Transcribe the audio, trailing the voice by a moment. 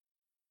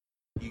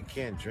You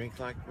can't drink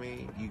like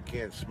me. You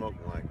can't smoke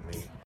like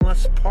me.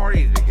 Let's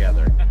party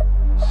together.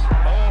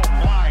 Oh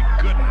my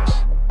goodness.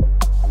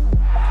 Oh,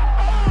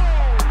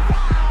 wow!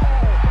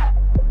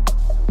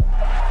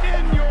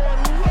 In your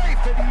life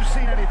have you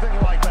seen anything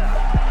like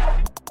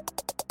that?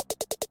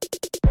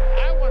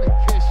 I want to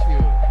kiss you.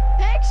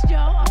 Thanks,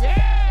 Joe.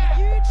 Yeah.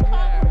 Huge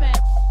compliment.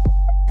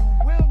 You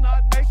will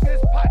not make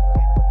this putt,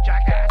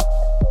 jackass.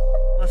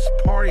 Let's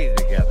party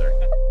together.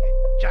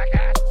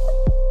 Jackass.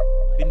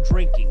 Been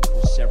drinking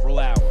for several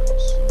hours.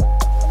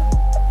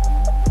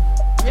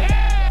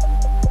 Yeah.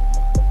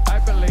 I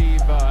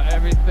believe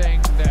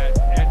everything that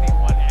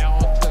anyone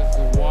else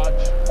has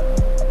watched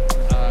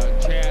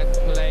Chad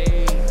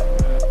play.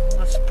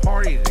 Let's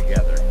party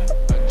together.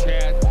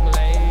 Chad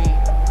play.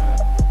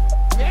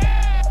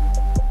 Yeah.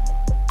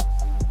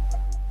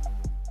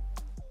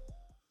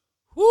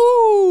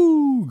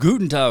 Woo!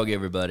 Guten Tag,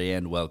 everybody,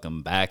 and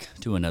welcome back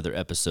to another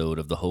episode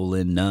of the Hole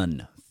in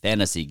None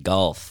Fantasy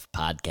Golf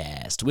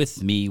Podcast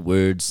with me,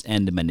 Words,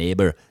 and my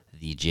neighbor,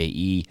 the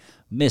J.E.,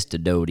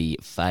 Mr. Dodie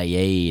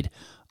Fayed.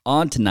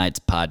 On tonight's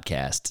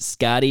podcast,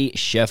 Scotty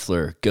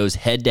Scheffler goes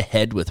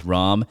head-to-head with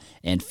Rahm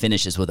and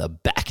finishes with a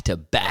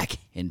back-to-back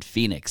in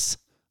Phoenix.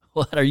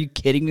 What, are you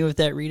kidding me with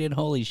that reading?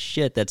 Holy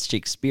shit, that's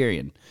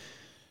Shakespearean.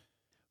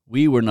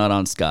 We were not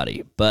on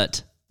Scotty,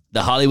 but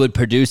the Hollywood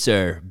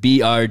producer,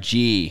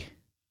 BRG,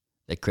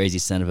 that crazy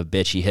son of a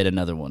bitch, he hit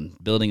another one,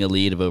 building a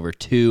lead of over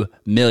 2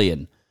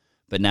 million.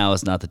 But now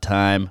is not the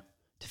time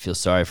to feel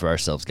sorry for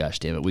ourselves, gosh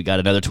damn it. We got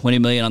another 20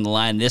 million on the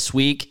line this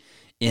week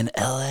in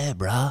LA,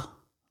 bro.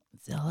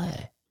 It's LA.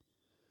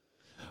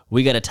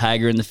 We got a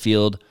Tiger in the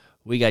field.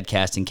 We got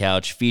Casting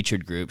Couch,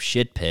 featured group,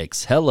 Shit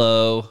Picks.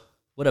 Hello.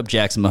 What up,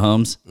 Jackson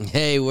Mahomes?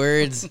 Hey,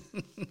 Words.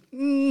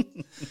 we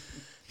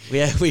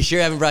sure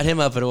haven't brought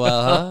him up in a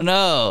while, huh? Oh,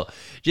 no.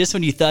 Just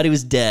when you thought he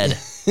was dead.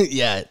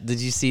 Yeah.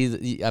 Did you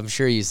see? I'm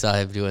sure you saw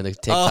him doing the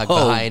TikTok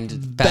behind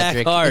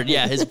Patrick. Back hard.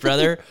 Yeah, his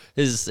brother,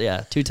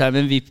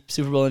 two-time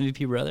Super Bowl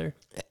MVP brother.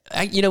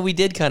 We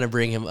did kind of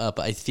bring him up,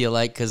 I feel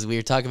like, because we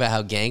were talking about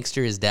how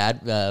gangster his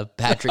dad,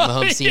 Patrick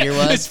Mahomes Sr.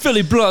 was. It's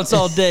Philly Blunts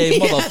all day,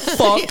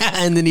 motherfucker. Yeah,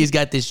 and then he's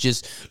got this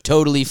just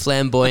totally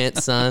flamboyant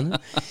son.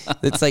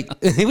 It's like,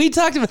 we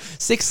talked about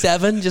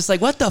 6'7", just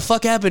like, what the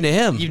fuck happened to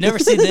him? You've never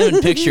seen them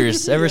in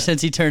pictures ever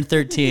since he turned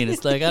 13.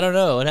 It's like, I don't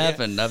know what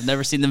happened. I've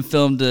never seen them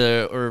filmed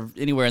or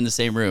anywhere in the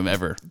same room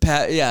ever.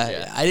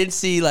 I didn't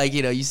see,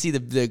 you see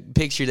the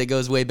picture that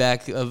goes way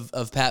back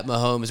of Pat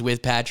Mahomes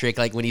with Patrick,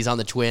 like when he's on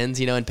the Twins,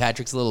 and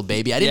Patrick's a little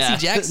baby. I didn't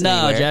see Jackson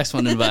anywhere. Jackson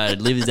wasn't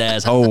invited. Leave his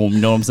ass home,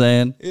 you know what I'm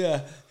saying?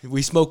 Yeah.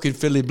 We smoking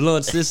Philly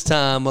blunts this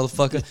time,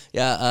 motherfucker.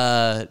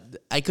 Yeah,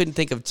 I couldn't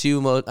think of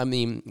two. What if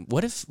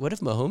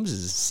Mahomes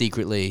is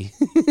secretly,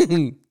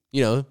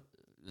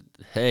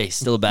 Hey,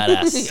 still a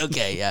badass.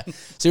 Okay, yeah.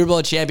 Super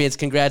Bowl champions.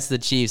 Congrats to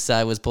the Chiefs.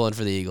 I was pulling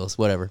for the Eagles.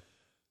 Whatever.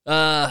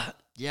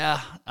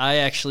 Yeah, I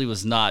actually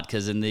was not,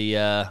 because in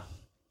the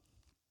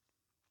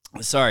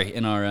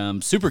in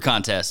our super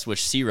contest,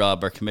 which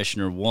C-Rob, our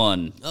commissioner,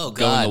 won. Oh, God.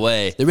 Going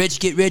away. The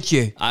rich get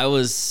richer.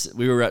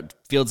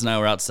 Fields and I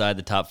were outside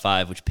the top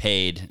 5, which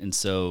paid, and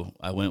so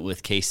I went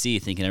with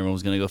KC, thinking everyone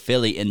was going to go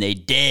Philly, and they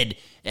did,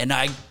 and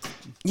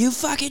You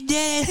fucking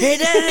did it. He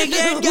did it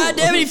again,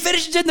 goddamn it, he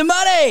finished in the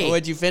money!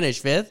 What'd you finish,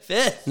 fifth?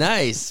 Fifth.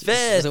 Nice.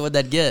 Fifth. So what'd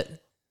that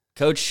get?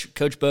 Coach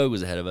Bogue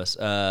was ahead of us.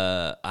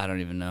 I don't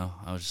even know.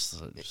 I was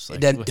just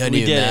like... It doesn't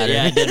even matter.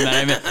 Yeah, it didn't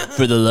matter. I mean,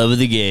 for the love of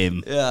the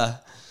game. Yeah.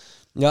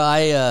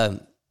 No,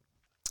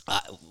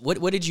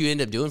 what did you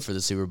end up doing for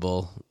the Super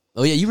Bowl?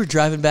 Oh yeah, you were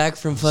driving back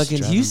from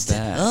fucking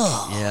Houston.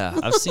 Oh yeah,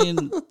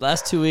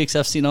 last 2 weeks.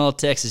 I've seen all of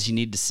Texas you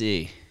need to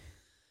see.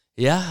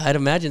 Yeah, I'd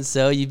imagine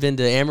so. You've been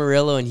to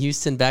Amarillo and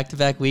Houston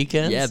back-to-back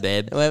weekends. Yeah,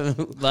 babe. A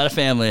lot of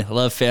family. I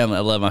love family.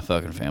 I love my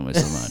fucking family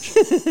so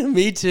much.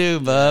 Me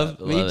too, bub.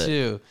 Yeah, Me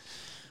too.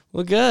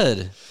 Well,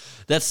 good.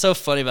 That's so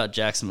funny about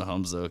Jackson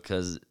Mahomes though,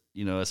 because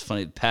it's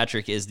funny.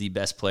 Patrick is the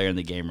best player in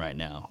the game right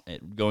now,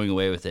 going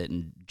away with it,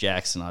 and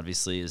Jackson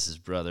obviously is his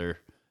brother,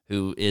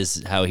 who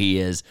is how he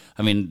is.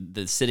 I mean,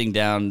 the sitting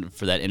down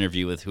for that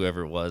interview with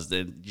whoever it was,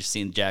 you're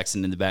seeing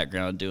Jackson in the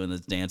background doing the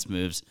dance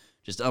moves,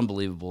 just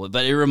unbelievable.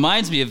 But it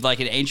reminds me of like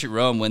in ancient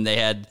Rome when they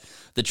had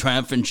the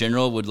triumphant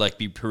general would like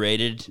be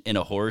paraded in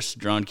a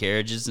horse-drawn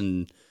carriages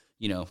and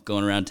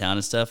going around town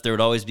and stuff. There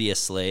would always be a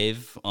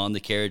slave on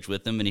the carriage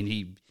with him, and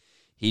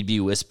he'd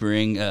be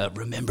whispering,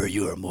 "Remember,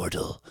 you are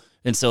mortal."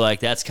 And so like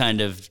that's kind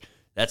of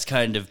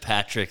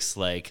Patrick's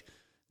like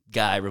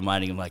guy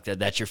reminding him like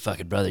that's your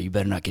fucking brother. You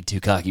better not get too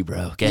cocky,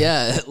 bro. Okay.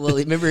 Yeah. Well,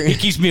 remember he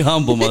keeps me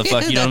humble,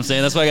 motherfucker. You know what I'm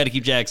saying? That's why I got to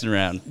keep Jackson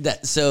around.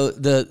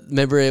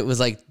 Remember it was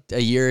like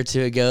a year or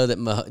two ago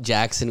that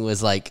Jackson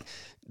was like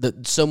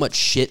so much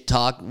shit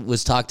talk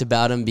was talked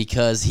about him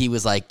because he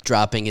was like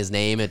dropping his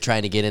name and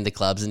trying to get into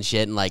clubs and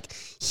shit, and like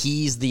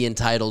he's the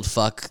entitled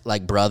fuck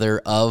like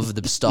brother of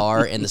the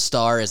star, and the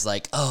star is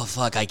like, oh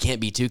fuck, I can't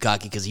be too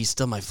cocky because he's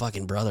still my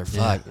fucking brother.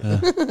 Fuck,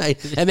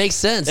 that makes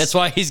sense. That's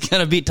why he's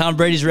gonna beat Tom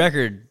Brady's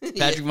record.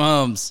 Patrick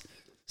Mahomes,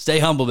 stay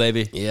humble,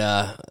 baby.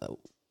 Yeah,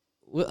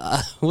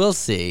 we'll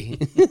see,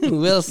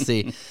 we'll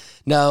see.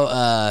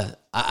 No,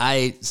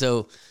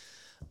 so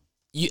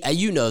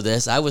you know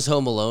this. I was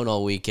home alone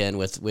all weekend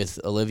with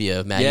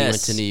Olivia. Maggie Yes.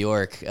 went to New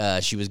York.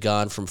 She was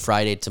gone from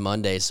Friday to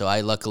Monday, so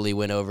I luckily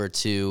went over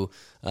to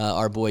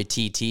our boy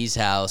TT's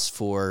house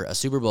for a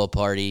Super Bowl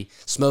party,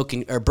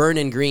 smoking or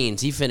burning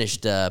greens. He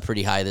finished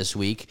pretty high this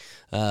week.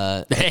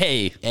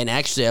 Hey, And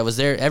actually, I was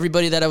there.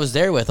 Everybody that I was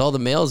there with, all the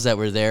males that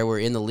were there, were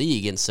in the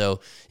league, and so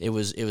it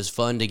was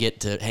fun to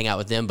get to hang out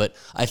with them. But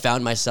I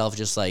found myself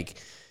just like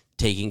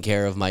taking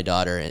care of my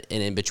daughter, and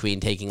in between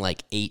taking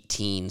like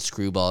 18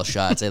 screwball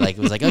shots, I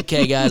was like,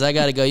 okay, guys, I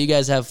gotta go. You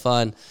guys have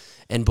fun.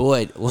 And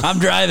boy, I'm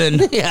driving.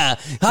 yeah,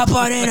 hop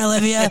on in,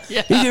 Olivia.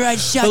 You can ride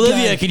shotgun.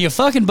 Olivia, can you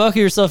fucking buckle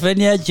yourself in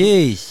yet?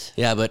 Jeez.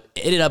 Yeah, but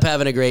ended up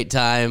having a great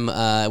time.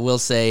 I will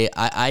say,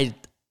 I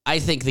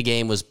think the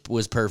game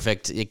was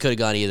perfect. It could have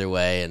gone either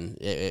way, and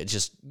it's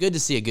just good to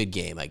see a good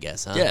game, I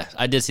guess. Huh? Yeah,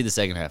 I did see the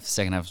second half. The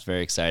second half was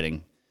very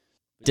exciting.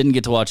 Didn't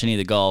get to watch any of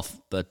the golf,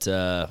 but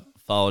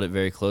followed it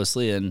very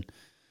closely. And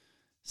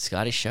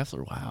Scotty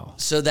Scheffler, wow.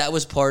 So that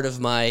was part of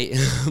my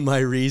my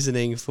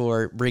reasoning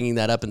for bringing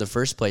that up in the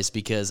first place,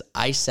 because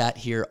I sat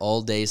here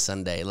all day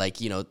Sunday.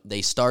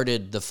 They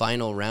started the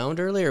final round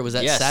early, or was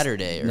that Yes.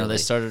 Saturday? No, early?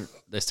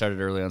 they started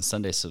early on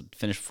Sunday, so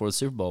finished before the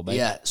Super Bowl, baby.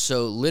 Yeah,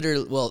 so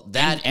literally, well,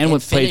 that And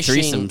with played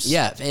finishing- threesomes.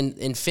 Yeah,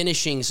 and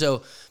finishing.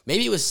 So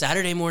maybe it was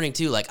Saturday morning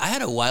too. Like I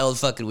had a wild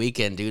fucking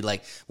weekend, dude.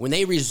 Like when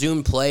they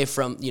resumed play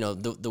from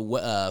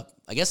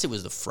I guess it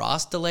was the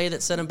frost delay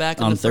that set them back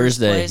in On the first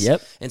Thursday, place.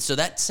 yep. And so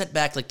that set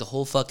back like the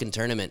whole fucking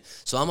tournament.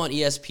 So I'm on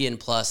ESPN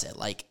Plus at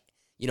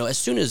as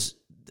soon as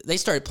they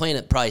started playing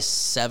at probably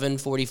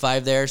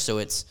 7:45 there. So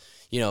it's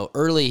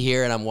early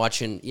here, and I'm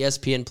watching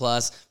ESPN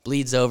Plus.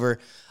 Bleeds over.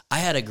 I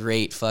had a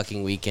great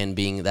fucking weekend,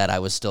 being that I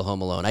was still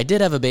home alone. I did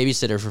have a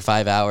babysitter for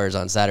 5 hours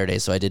on Saturday,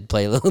 so I did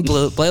play a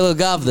little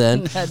golf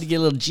then. Had to get a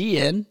little G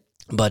in.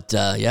 But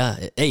yeah,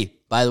 hey,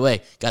 by the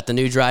way, got the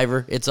new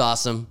driver. It's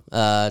awesome.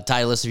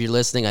 Titleist, if you're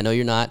listening, I know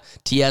you're not.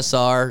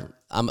 TSR,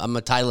 I'm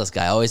a Titleist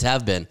guy. I always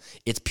have been.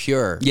 It's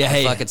pure. Yeah, I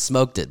hey. fucking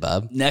smoked it,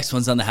 bub. Next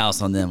one's on the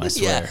house on them, I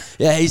swear.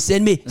 Yeah. Hey,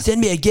 send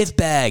me a gift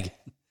bag,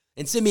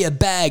 and send me a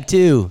bag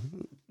too.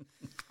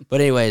 But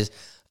anyways.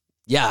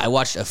 Yeah, I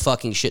watched a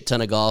fucking shit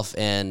ton of golf,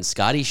 and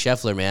Scotty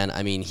Scheffler, man,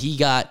 I mean, he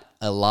got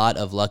a lot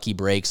of lucky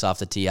breaks off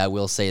the tee, I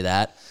will say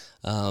that.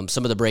 Some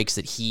of the breaks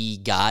that he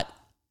got,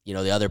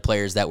 the other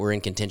players that were in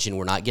contention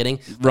were not getting.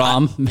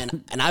 Rahm.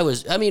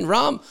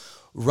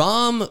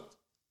 Rahm,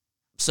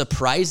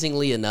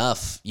 surprisingly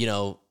enough,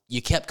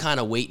 you kept kind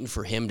of waiting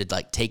for him to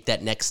take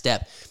that next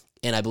step.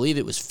 And I believe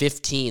it was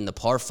 15, the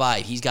par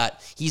 5.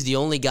 He's the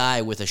only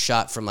guy with a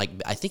shot from I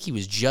think he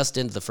was just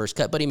into the first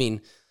cut, but I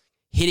mean,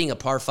 hitting a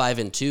par 5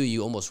 and 2,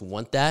 you almost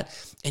want that.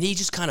 And he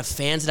just kind of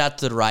fans it out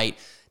to the right,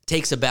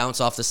 takes a bounce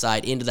off the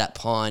side into that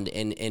pond,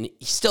 and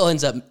he still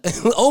ends up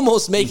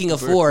almost making a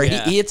 4.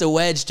 Yeah. He hits a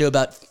wedge to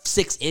about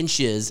 6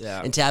 inches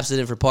and taps it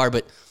in for par.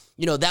 But,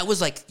 that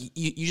was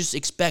you just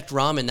expect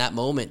Rahm in that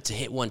moment to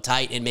hit one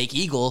tight and make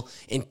eagle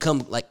and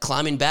come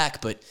climbing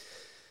back. But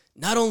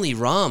not only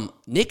Rahm,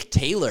 Nick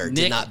Taylor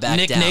did not back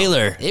Nick down.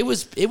 Naylor. It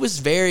was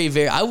very,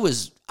 very, I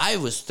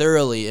was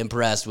thoroughly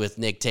impressed with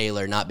Nick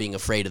Taylor not being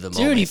afraid of the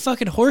moment. Dude, he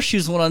fucking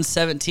horseshoes one on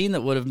 17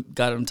 that would have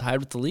got him tied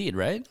with the lead,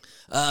 right?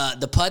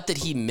 The putt that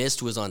he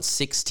missed was on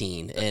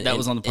 16. And That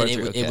was on the par and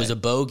three, it was okay.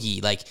 a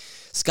bogey.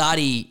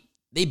 Scotty,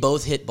 they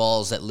both hit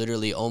balls that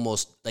literally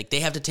almost, they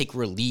have to take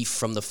relief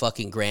from the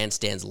fucking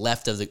grandstands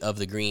left of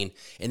the green.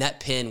 And that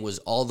pin was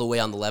all the way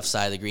on the left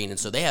side of the green. And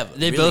so they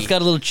Both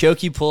got a little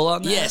choky pull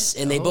on that? Yes,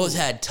 and they both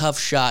had tough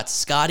shots.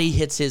 Scotty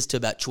hits his to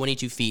about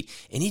 22 feet,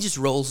 and he just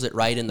rolls it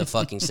right in the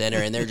fucking center.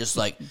 And they're just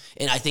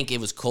and I think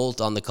it was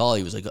Colt on the call.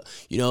 He was like,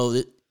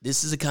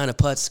 this is the kind of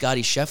putt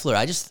Scotty Scheffler.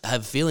 I just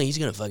have a feeling he's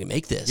going to fucking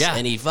make this. Yeah.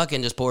 And he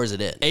fucking just pours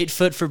it in. 8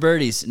 foot for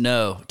birdies,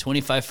 no.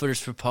 25 footers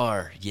for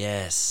par,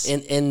 yes.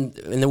 And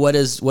then what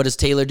does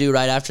Taylor do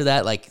right after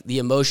that? The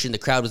emotion, the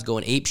crowd was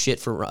going ape shit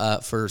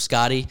for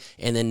Scotty,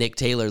 and then Nick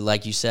Taylor,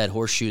 like you said,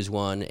 horseshoes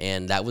won,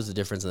 and that was the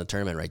difference in the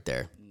tournament right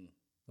there.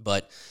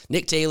 But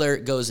Nick Taylor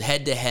goes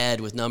head to head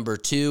with number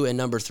 2 and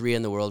number 3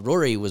 in the world.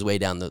 Rory was way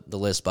down the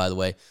list, by the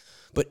way.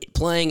 But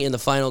playing in the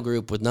final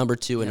group with number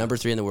 2 and number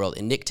 3 in the world,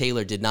 and Nick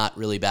Taylor did not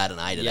really bat an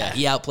eye to that.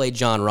 He outplayed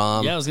John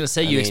Rahm. Yeah, I was going to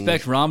say,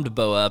 expect Rahm to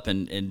bow up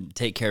and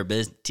take care of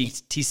business.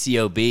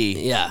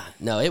 TCOB. Yeah,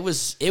 no, I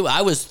was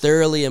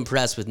thoroughly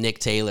impressed with Nick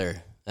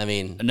Taylor. I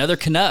mean, Another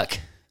Canuck.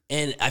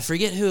 and I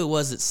forget who it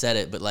was that said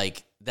it, but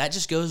that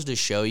just goes to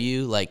show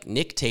you,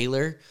 Nick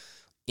Taylor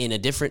in a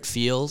different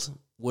field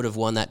would have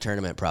won that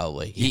tournament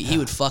probably. He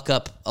would fuck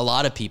up a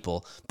lot of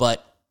people,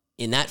 but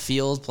in that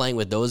field, playing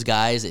with those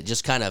guys, it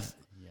just kind of,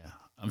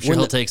 I'm sure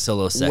he'll take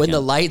solo second. when the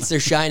lights are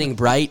shining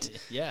bright,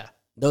 yeah.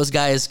 those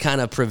guys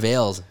kind of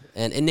prevailed.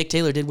 And Nick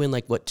Taylor did win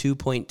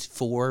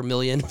 2.4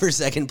 million for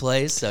second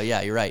place. So yeah,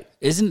 you're right.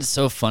 Isn't it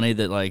so funny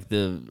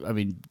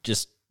that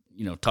just,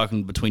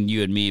 talking between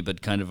you and me,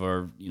 but kind of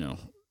our,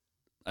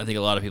 I think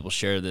a lot of people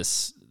share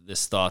this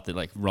thought that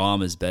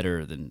Rahm is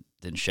better than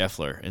than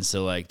Scheffler. And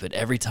so, like, but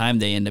every time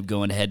they end up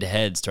going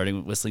head-to-head, starting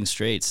with Whistling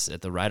Straits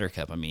at the Ryder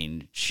Cup, I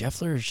mean,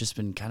 Scheffler has just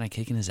been kind of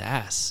kicking his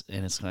ass.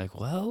 And it's like,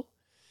 well,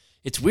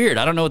 it's weird.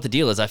 I don't know what the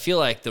deal is. I feel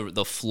like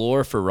the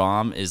floor for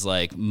Rahm is,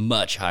 like,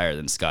 much higher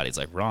than Scotty's.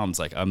 Like, Rahm's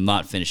like, I'm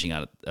not finishing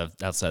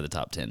outside the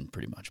top 10,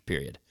 pretty much,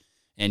 period.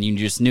 And you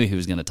just knew he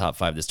was going to top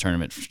 5 this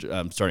tournament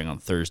starting on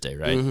Thursday,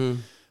 right?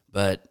 Mm-hmm.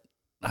 But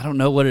I don't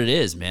know what it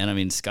is, man. I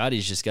mean,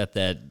 Scotty's just got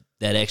that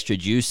extra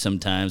juice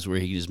sometimes where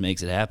he just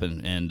makes it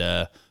happen. And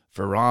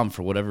for Rahm,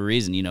 for whatever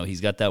reason, you know,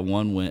 he's got that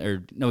one win.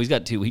 Or no, he's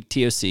got 2.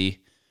 TOC,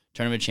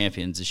 Tournament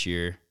Champions this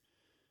year.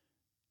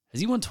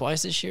 Has he won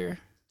twice this year?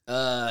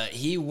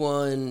 He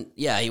won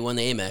the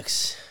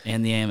Amex.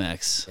 And the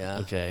Amex. Yeah.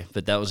 Okay.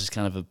 But that was just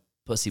kind of a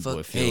pussy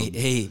boy field.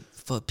 Hey,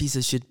 fuck piece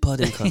of shit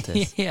putting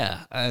contest.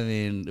 Yeah. I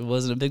mean, it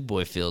wasn't a big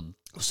boy field.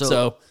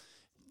 So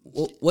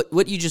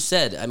what you just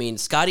said, I mean,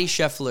 Scotty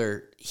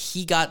Scheffler,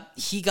 he got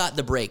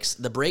the breaks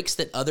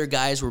that other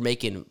guys were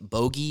making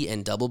bogey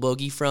and double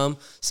bogey from.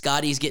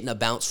 Scotty's getting a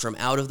bounce from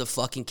out of the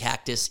fucking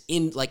cactus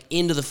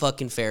into the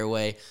fucking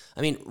fairway.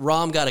 I mean,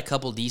 Rahm got a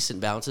couple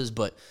decent bounces,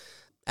 but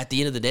at the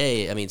end of the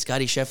day, I mean,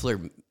 Scotty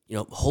Scheffler, you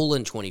know,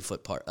 holing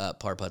 20-foot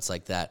par putts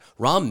like that.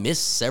 Rahm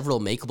missed several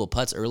makeable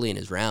putts early in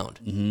his round.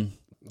 Mm-hmm.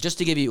 Just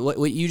to give you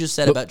what you just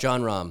said about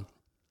Jon Rahm,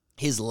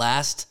 his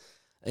last.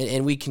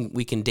 And we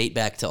can date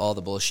back to all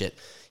the bullshit.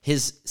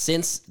 His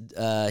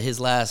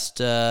last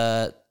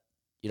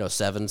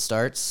 7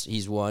 starts,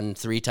 he's won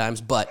 3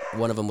 times, but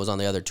one of them was on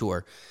the other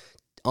tour.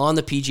 On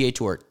the PGA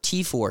Tour,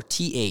 T4,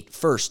 T8,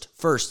 first,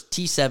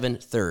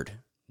 T7, third.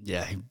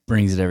 Yeah, he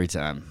brings it every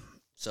time.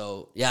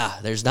 So yeah,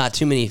 there's not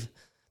too many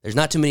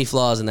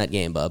flaws in that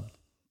game, bub.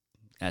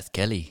 Ask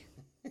Kelly.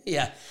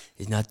 Yeah,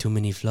 there's not too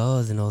many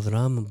flaws in old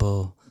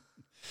Rambo.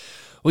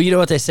 Well, you know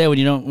what they say when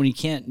you're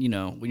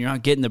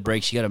not getting the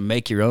breaks, you got to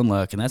make your own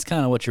luck, and that's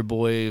kind of what your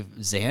boy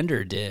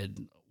Xander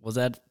did. Was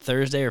that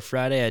Thursday or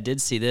Friday? I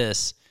did see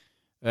this.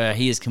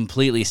 He is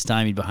completely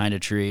stymied behind a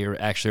tree. Or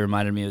actually,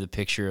 reminded me of the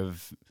picture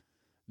of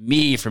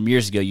me from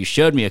years ago. You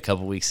showed me a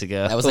couple weeks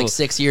ago. That was like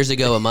 6 years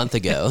ago, a month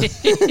ago.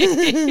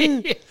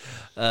 When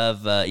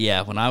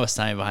I was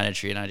stymied behind a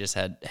tree and I just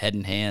had head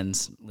and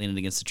hands leaning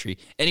against the tree.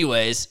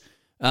 Anyways,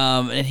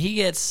 and he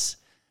gets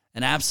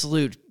an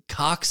absolute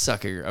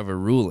cocksucker of a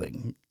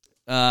ruling.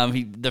 I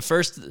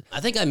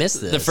think I missed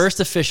this. The first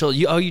official.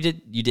 You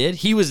did.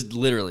 He was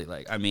literally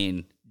like, I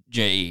mean,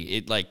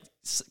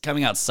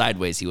 coming out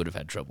sideways, he would have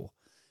had trouble.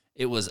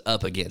 It was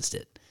up against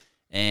it,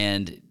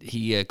 and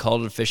he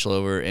called an official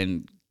over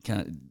and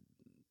kind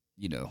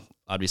of,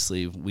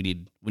 obviously we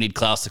need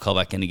Klaus to call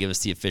back in to give us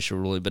the official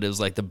ruling, but it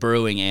was like the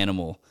burrowing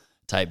animal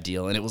type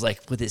deal, and it was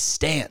like with his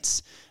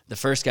stance. The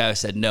first guy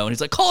said no, and he's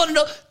like, call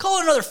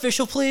another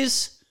official,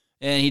 please.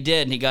 And he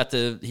did, and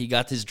he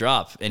got his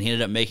drop, and he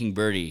ended up making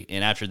birdie.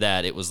 And after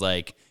that, it was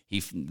like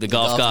the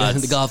golf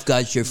gods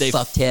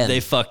fucked him.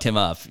 They fucked him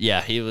up.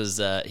 Yeah, he was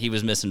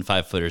missing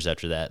 5-footers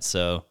after that.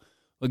 So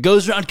what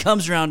goes around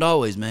comes around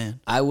always,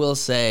 man. I will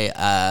say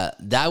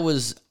that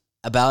was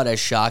about as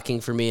shocking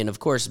for me. And of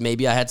course,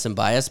 maybe I had some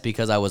bias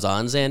because I was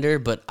on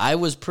Xander, but I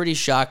was pretty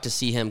shocked to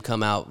see him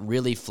come out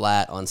really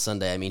flat on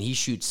Sunday. I mean, he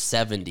shoots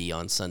 70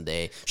 on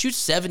Sunday, shoots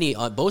 70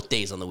 on both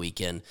days on the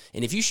weekend.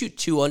 And if you shoot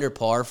 2 under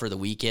par for the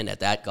weekend at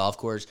that golf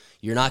course,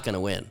 you're not going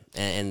to win.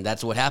 And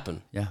that's what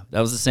happened. Yeah,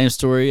 that was the same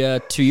story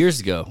 2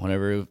 years ago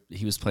whenever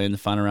he was playing the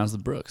final rounds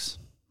with Brooks.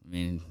 I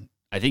mean,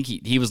 I think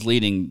he was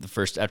leading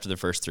after the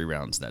first 3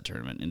 rounds of that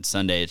tournament. And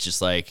Sunday, it's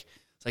just like,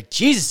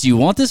 Jesus, do you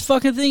want this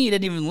fucking thing? He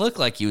didn't even look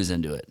like he was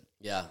into it.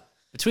 Yeah.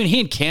 Between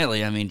he and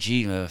Cantley, I mean,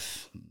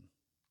 Jesus.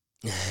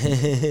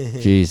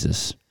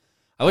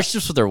 I wish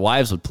just what their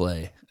wives would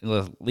play.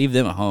 Leave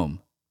them at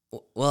home.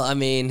 Well, I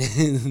mean,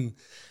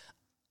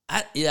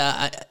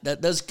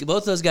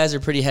 both those guys are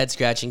pretty head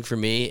scratching for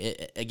me.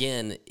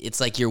 Again, it's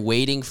like you're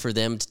waiting for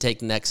them to take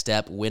the next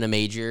step, win a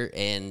major,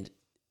 and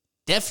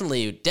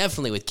definitely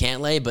with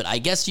Cantlay. But I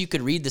guess you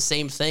could read the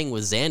same thing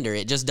with Xander.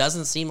 It just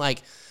doesn't seem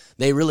like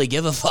they really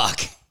give a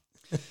fuck.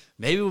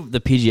 Maybe the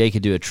PGA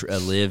could do a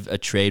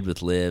trade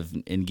with Liv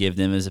and give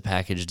them as a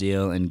package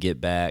deal and get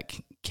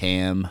back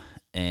Cam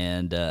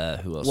and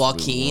who else?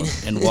 Joaquin.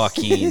 And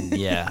Joaquin.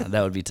 Yeah,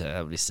 that would be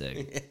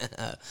sick.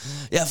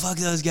 Yeah, fuck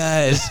those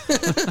guys.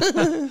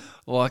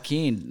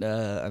 Joaquin,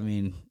 I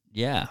mean,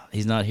 yeah,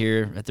 he's not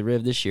here at the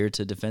Riv this year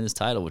to defend his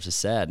title, which is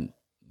sad.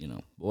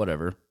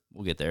 Whatever.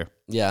 We'll get there.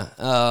 Yeah.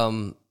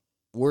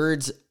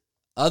 Words.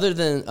 Other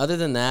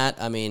than that,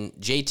 I mean,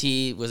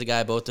 JT was a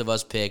guy both of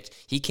us picked.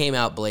 He came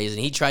out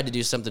blazing. He tried to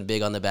do something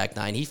big on the back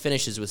nine. He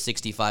finishes with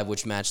 65,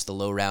 which matched the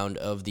low round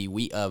of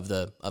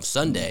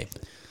Sunday.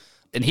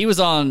 And he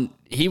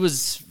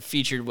was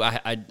featured.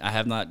 I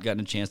have not gotten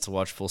a chance to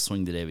watch Full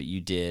Swing today, but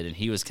you did. And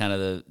he was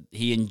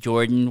he and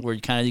Jordan were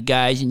kind of the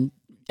guys in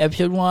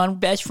episode 1,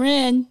 best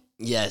friend.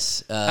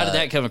 Yes. How did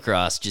that come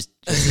across? Just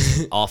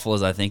as awful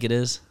as I think it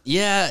is?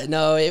 Yeah,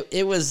 no,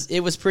 it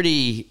was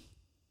pretty.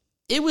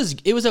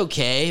 It was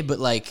okay, but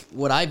like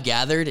what I've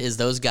gathered is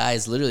those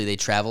guys literally they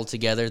travel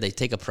together. They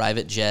take a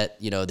private jet.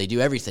 You know, they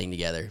do everything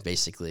together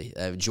basically.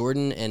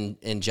 Jordan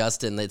and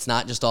Justin. It's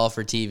not just all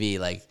for TV.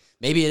 Like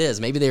maybe it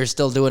is. Maybe they're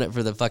still doing it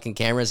for the fucking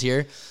cameras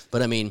here.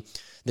 But I mean,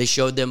 they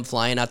showed them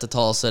flying out to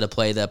Tulsa to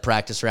play the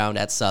practice round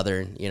at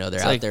Southern. You know,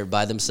 they're out there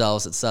by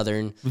themselves at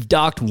Southern. We've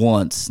docked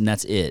once, and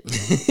that's it.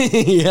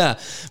 Yeah,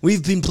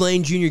 we've been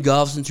playing junior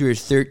golf since we were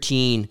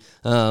 13.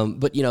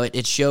 But, you know,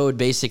 it showed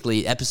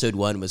basically episode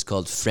 1 was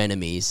called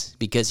Frenemies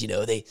because, you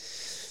know, they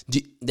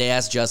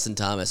asked Justin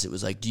Thomas, it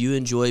was like, do you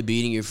enjoy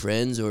beating your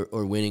friends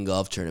or winning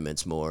golf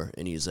tournaments more?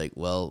 And he was like,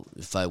 well,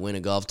 if I win a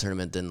golf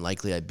tournament, then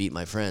likely I beat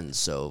my friends.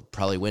 So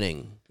probably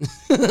winning.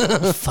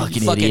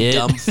 Fucking idiot.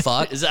 Dumb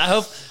fuck.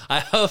 I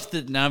hope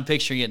that now I'm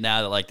picturing it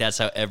now that like that's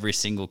how every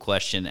single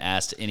question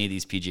asked to any of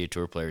these PGA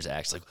Tour players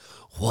acts. Like,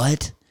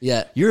 what?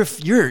 Yeah. You're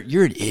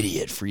an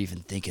idiot for even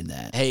thinking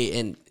that. Hey,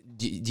 and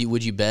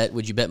would you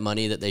bet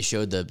money that they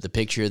showed the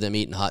picture of them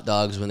eating hot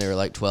dogs when they were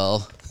like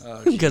 12?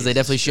 Because they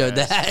definitely showed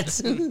that.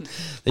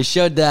 They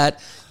showed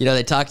that. You know,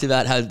 they talked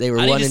about how they were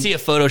I need wanting to see a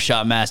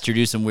Photoshop master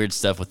do some weird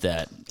stuff with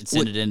that and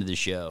send it into the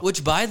show.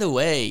 Which, by the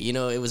way, you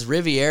know, it was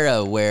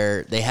Riviera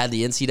where they had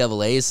the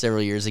NCAAs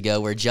several years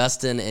ago where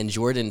Justin and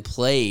Jordan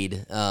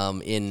played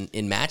in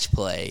match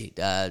play.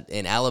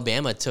 And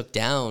Alabama took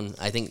down,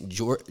 I think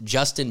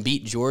Justin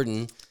beat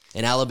Jordan,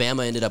 and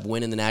Alabama ended up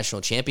winning the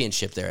national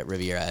championship there at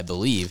Riviera, I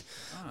believe.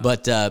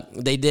 But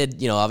they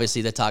did, you know,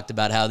 obviously they talked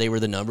about how they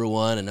were the number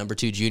 1 and number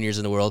 2 juniors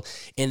in the world.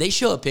 And they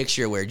show a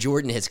picture where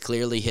Jordan has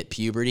clearly hit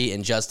puberty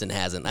and Justin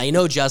hasn't. I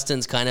know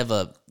Justin's kind of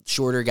a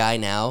shorter guy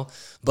now,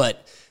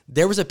 but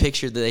there was a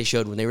picture that they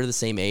showed when they were the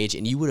same age,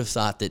 and you would have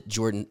thought that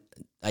Jordan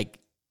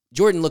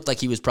looked like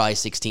he was probably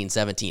 16,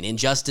 17, and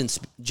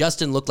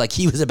Justin looked like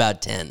he was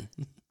about 10.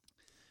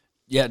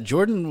 Yeah,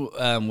 Jordan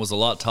was a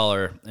lot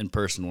taller in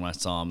person when I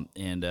saw him,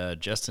 and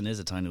Justin is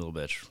a tiny little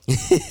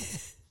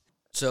bitch.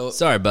 So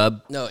sorry,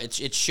 bub. No,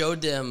 it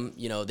showed them,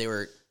 you know, they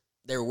were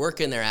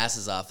working their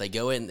asses off. They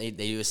go in, they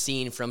do a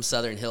scene from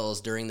Southern Hills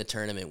during the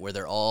tournament where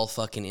they're all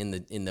fucking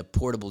in the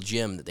portable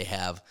gym that they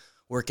have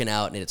working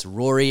out, and it's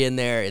Rory in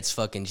there, it's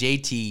fucking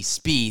JT,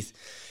 Spieth,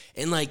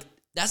 and like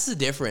that's the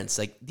difference.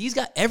 Like these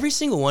guys, every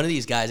single one of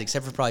these guys,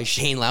 except for probably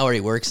Shane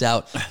Lowry, works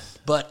out.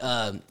 But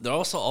they're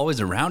also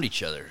always around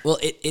each other. Well,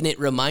 it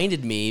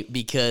reminded me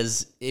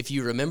because if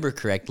you remember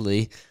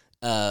correctly,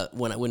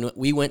 when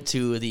we went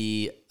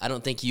to I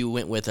don't think you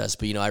went with us,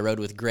 but you know, I rode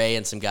with Gray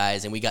and some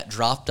guys, and we got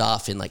dropped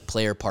off in like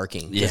player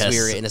parking because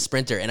we were in a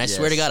Sprinter. And I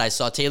swear to God, I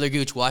saw Taylor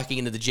Gooch walking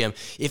into the gym.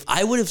 If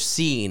I would have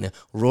seen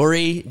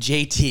Rory,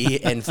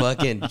 JT, and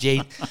fucking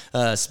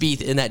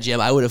Spieth in that gym,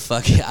 I would have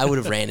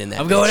ran in that.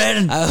 I'm going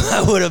in.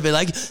 I would have been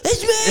like,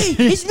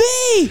 it's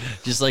me.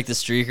 Just like the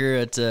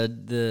streaker at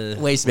the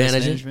waste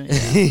management.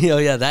 Yeah. Oh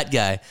yeah, that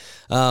guy.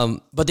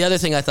 But the other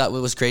thing I thought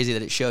was crazy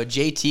that it showed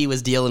JT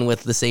was dealing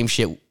with the same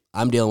shit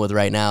I'm dealing with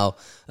right now,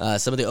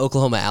 some of the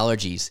Oklahoma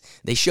allergies.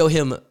 They show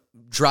him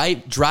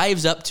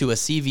drives up to a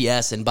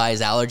CVS and buys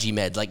allergy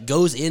meds, like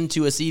goes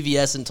into a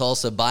CVS in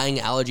Tulsa buying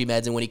allergy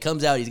meds, and when he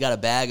comes out, he's got a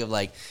bag of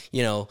like,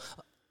 you know,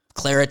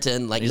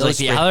 Claritin. Like, he's like,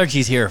 the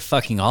allergies here are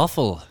fucking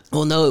awful.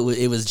 Well, no,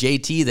 it was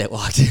JT that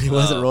walked in. It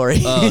wasn't Rory.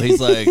 Oh,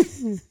 he's like,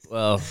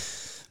 well,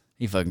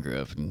 he fucking grew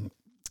up in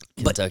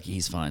Kentucky.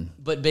 He's fine.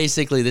 But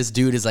basically, this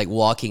dude is like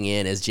walking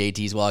in as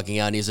JT's walking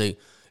out, and he's like,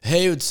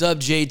 hey, what's up,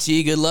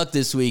 JT? Good luck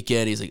this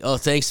weekend. He's like, oh,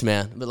 thanks,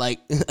 man. But, like,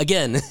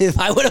 again, if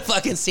I would have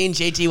fucking seen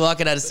JT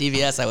walking out of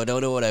CVS, I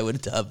don't know what I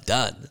would have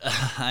done.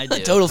 I do. A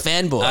total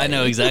fanboy. I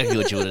know exactly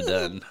what you would have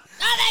done.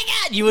 Oh, my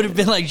God. You would have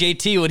been like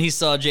JT when he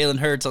saw Jalen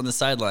Hurts on the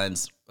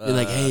sidelines. Be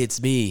like, hey, it's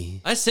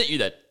me. I sent you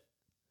that,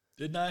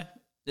 didn't I?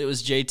 It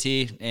was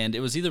JT, and it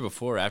was either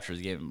before or after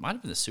the game. It might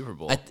have been the Super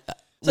Bowl. It's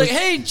like,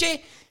 hey,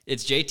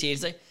 it's JT.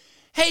 He's like,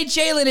 hey,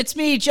 Jalen, it's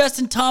me,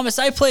 Justin Thomas.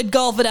 I played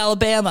golf at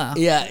Alabama.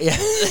 Yeah.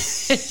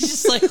 It's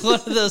just like one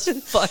of those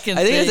fucking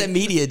I think things. it was at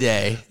media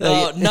day.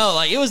 Oh, no,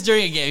 like it was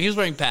during a game. He was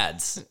wearing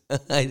pads.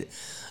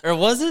 Or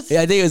was it?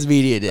 Yeah, I think it was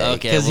media day.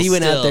 Okay, because he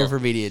went out still, there for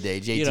media day.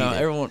 JT you know,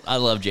 did. everyone. I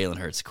love Jalen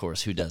Hurts, of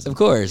course. Who doesn't? Of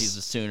course, he's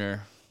a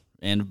Sooner,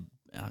 and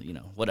you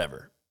know,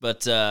 whatever.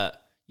 But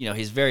you know,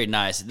 he's very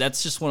nice.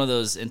 That's just one of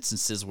those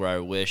instances where I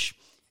wish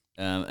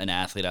an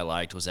athlete I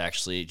liked was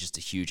actually just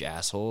a huge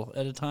asshole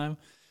at a time.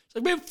 It's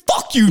like, man,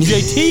 fuck you,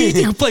 JT.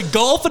 You can play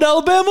golf in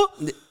Alabama?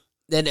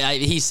 Then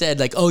he said,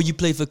 like, oh, you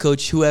play for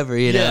Coach whoever,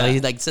 you know. He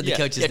like said the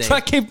coach's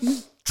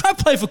name. Try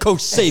play for Coach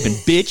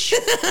Saban, bitch.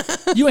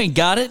 You ain't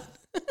got it.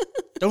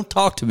 Don't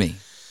talk to me.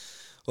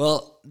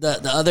 Well,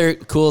 the other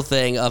cool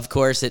thing, of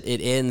course, it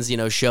ends, you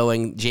know,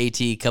 showing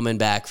JT coming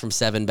back from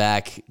 7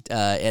 back.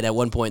 And at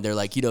one point, they're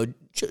like, you know,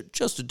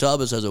 Justin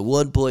Thomas has a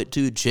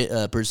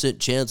 1.2%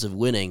 chance of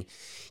winning.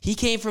 He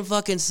came from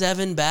fucking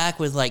 7 back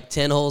with like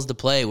 10 holes to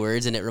play,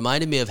 words, and it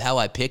reminded me of how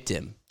I picked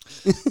him.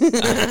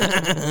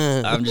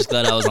 I'm just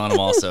glad I was on him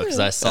also because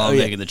I saw him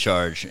making the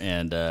charge,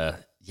 and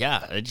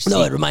Yeah, I just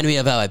No, it reminded me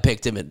of how I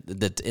picked him in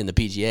the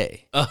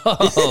PGA.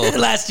 Oh,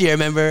 Last year,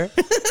 remember?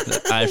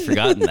 I'd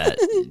forgotten that.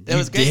 That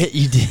was great.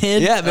 You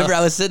did? Yeah, remember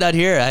I was sitting out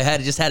here. I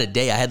just had a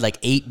day. I had like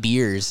 8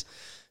 beers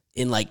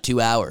in like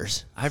 2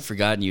 hours. I'd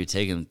forgotten you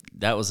taken.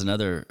 That was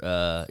another,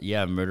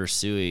 murder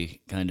suey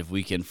kind of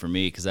weekend for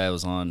me because I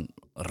was on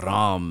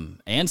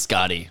Ram and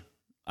Scotty,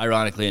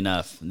 ironically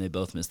enough, and they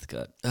both missed the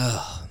cut.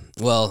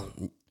 Well,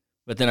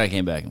 But then I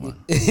came back and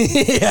won.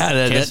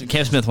 yeah,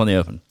 Cam Smith won the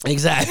Open.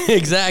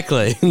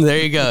 exactly. There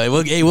you go.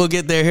 We'll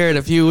get there here in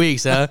a few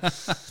weeks, huh?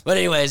 But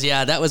anyways,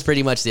 yeah, that was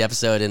pretty much the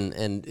episode,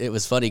 and it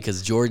was funny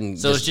because Jordan.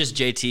 So it was just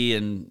JT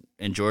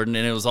and Jordan,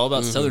 and it was all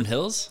about Southern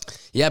Hills?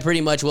 Yeah,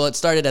 pretty much. Well, it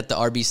started at the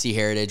RBC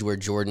Heritage where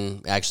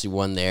Jordan actually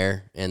won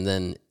there, and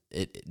then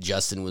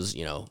Justin was,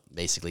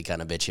 basically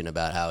kind of bitching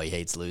about how he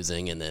hates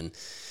losing, and then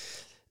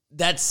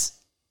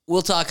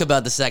we'll talk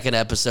about the second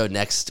episode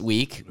next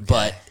week,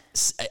 but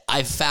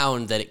I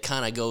found that it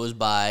kind of goes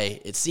by,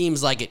 it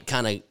seems like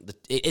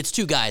it's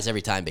 2 guys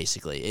every time,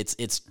 basically.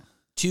 It's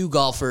 2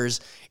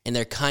 golfers, and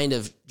they're kind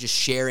of just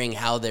sharing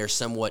how they're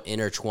somewhat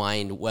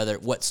intertwined, what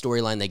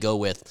storyline they go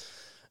with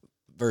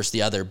versus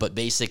the other, but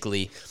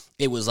basically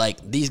it was like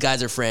these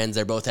guys are friends,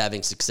 they're both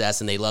having success,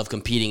 and they love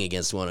competing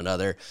against one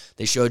another.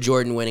 They show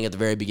Jordan winning at the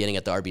very beginning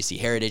at the RBC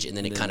Heritage, and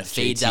then it kind of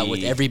fades out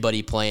with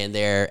everybody playing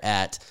there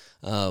at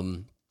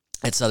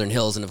Southern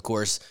Hills, and of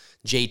course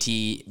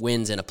JT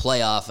wins in a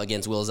playoff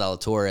against Will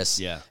Zalatoris.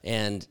 Yeah.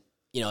 And,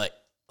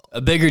 A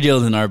bigger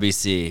deal than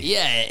RBC.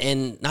 yeah,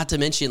 and not to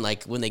mention,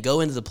 like, when they go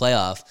into the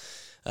playoff,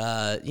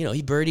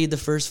 he birdied the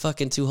first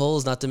fucking 2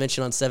 holes, not to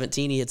mention on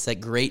 17, he hits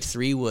that great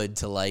 3-wood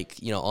to,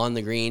 on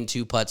the green,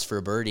 2 putts for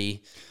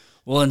birdie.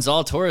 Well, in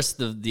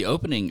Zalatoris, the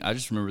opening, I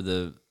just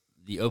remember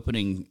the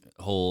opening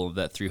hole of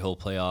that 3-hole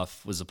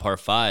playoff was a par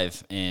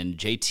 5, and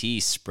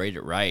JT sprayed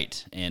it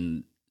right,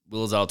 and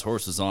Will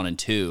Zalatoris was on in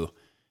 2.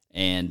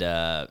 And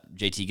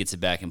JT gets it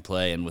back in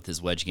play, and with his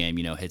wedge game,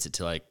 hits it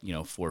to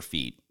 4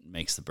 feet,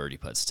 makes the birdie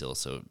putt still.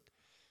 So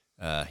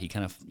he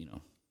kind of,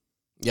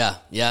 Yeah,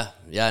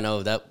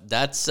 no,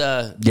 that's...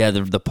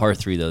 the par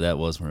 3, though, that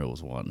was where it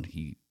was won.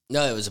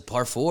 No, it was a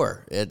par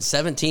 4. At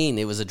 17,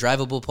 it was a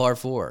drivable par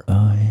 4.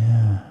 Oh,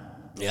 yeah.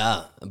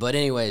 Yeah, but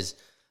anyways,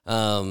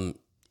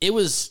 it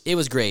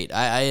was great.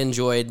 I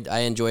enjoyed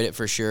it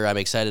for sure. I'm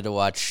excited to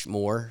watch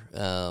more.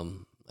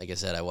 Like I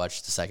said, I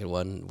watched the second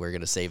one. We're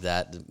gonna save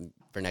that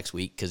for next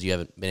week because you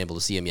haven't been able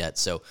to see him yet.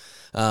 So,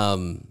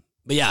 but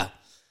yeah,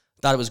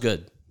 thought it was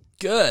good.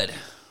 Good.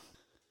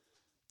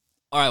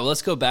 All right, well,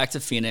 let's go back to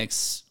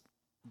Phoenix,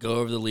 go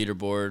over the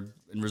leaderboard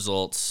and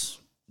results.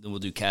 Then we'll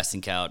do casting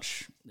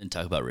couch and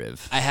talk about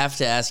Riv. I have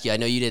to ask you, I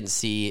know you didn't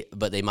see,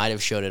 but they might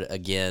have showed it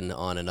again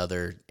on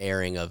another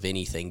airing of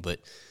anything,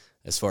 but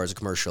as far as a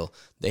commercial,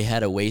 they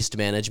had a waste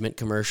management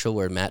commercial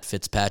where Matt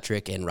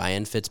Fitzpatrick and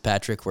Ryan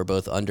Fitzpatrick were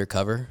both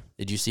undercover.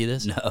 Did you see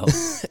this? No.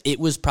 It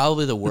was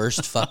probably the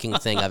worst fucking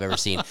thing I've ever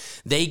seen.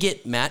 They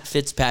get Matt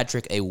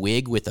Fitzpatrick a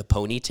wig with a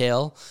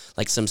ponytail,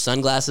 like some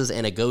sunglasses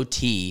and a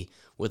goatee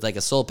with like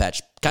a soul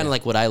patch, kind of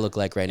like what I look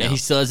like right now. And he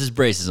still has his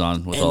braces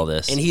on with all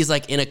this. And he's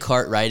like in a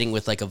cart riding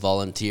with like a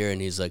volunteer,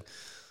 and he's like,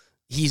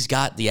 he's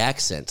got the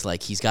accent,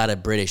 like he's got a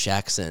British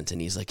accent,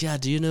 and he's like, yeah,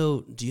 do you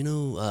know,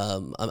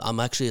 I'm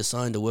actually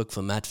assigned to work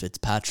for Matt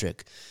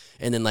Fitzpatrick.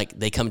 And then like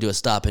they come to a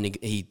stop, and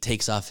he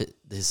takes off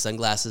his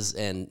sunglasses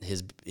and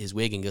his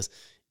wig and goes,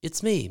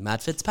 it's me,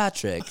 Matt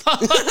Fitzpatrick.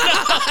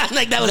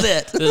 Like that was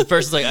it. The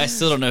person's like, I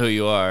still don't know who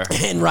you are.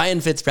 And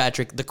Ryan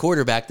Fitzpatrick, the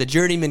quarterback, the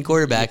journeyman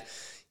quarterback,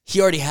 he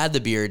already had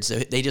the beard, so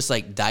they just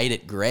like dyed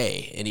it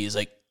gray, and he was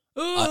like,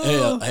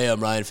 hey,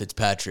 I'm Ryan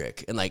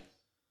Fitzpatrick. And like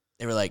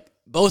they were like,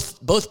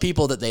 both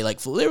people that they like,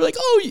 they were like,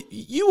 oh,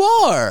 you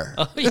are.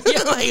 Oh, yeah.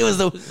 Like, it was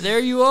the There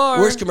you are.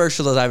 worst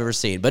commercial that I've ever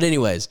seen. But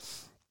anyways,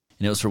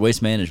 And it was for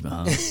waste management,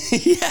 huh?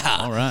 yeah,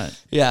 All right.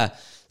 yeah.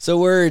 So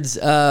words.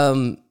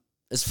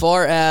 As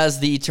far as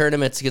the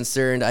tournament's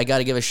concerned, I got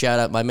to give a shout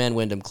out. My man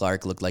Wyndham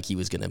Clark looked like he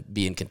was going to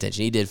be in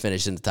contention. He did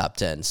finish in the top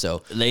 10.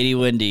 So Lady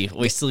Wendy,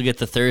 we still get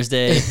the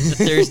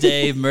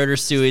Thursday murder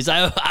sueys.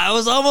 I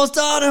was almost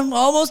on him,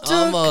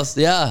 almost.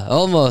 Yeah,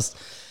 almost.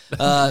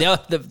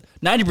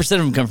 90% of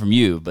them come from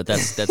you, but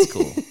that's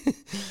cool.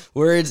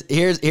 Words.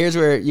 Here's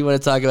where you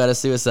want to talk about a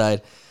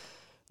suicide.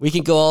 We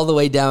can go all the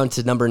way down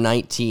to number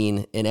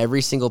 19, and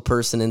every single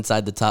person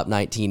inside the top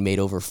 19 made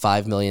over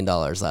 $5 million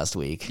last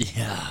week.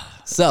 Yeah.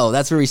 So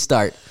that's where we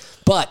start.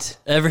 But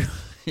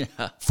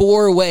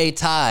four-way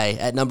tie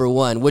at number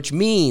 1, which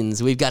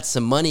means we've got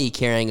some money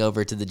carrying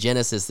over to the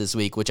Genesis this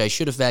week, which I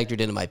should have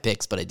factored into my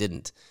picks, but I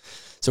didn't.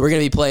 So we're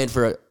going to be playing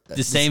for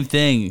the same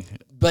thing.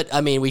 But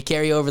I mean, we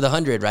carry over the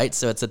 100, right?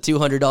 So it's a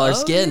 $200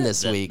 skin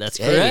this week. That's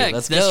Hey, correct.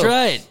 let's That's go.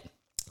 right.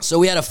 So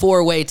we had a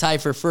 4-way tie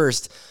for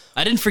first.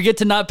 I didn't forget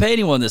to not pay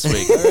anyone this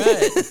week. All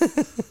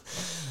right.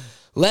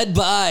 Led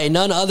by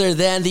none other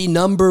than the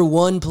number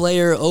 1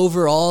 player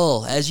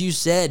overall. As you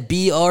said,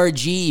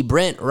 BRG,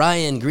 Brent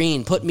Ryan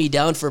Green, put me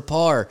down for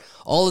par.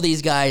 All of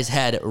these guys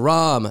had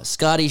Rahm,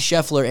 Scotty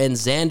Scheffler, and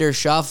Xander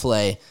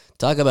Schauffele.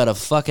 Talk about a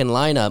fucking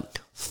lineup.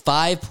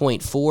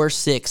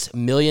 $5.46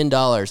 million.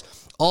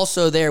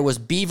 Also there was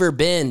Beaver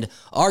Bend,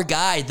 our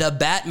guy, the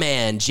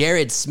Batman,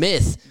 Jared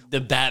Smith.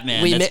 The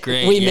Batman, that's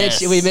great.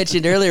 We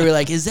mentioned earlier, we're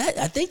like,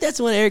 I think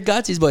that's one of Eric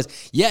Gotzi's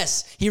boys.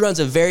 Yes, he runs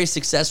a very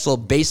successful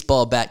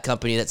baseball bat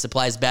company that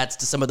supplies bats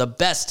to some of the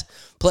best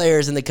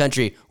players in the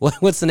country.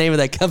 What's the name of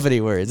that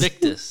company, Words?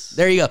 Victus.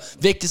 There you go.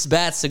 Victus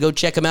Bats. So go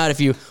check him out if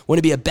you want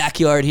to be a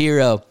backyard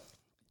hero.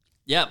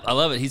 Yep, I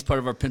love it. He's part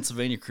of our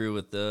Pennsylvania crew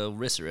with the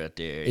Risser out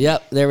there.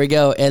 Yep, there we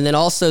go. And then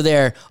also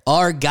there,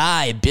 our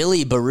guy,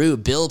 Billy Baru,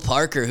 Bill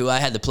Parker, who I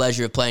had the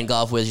pleasure of playing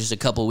golf with just a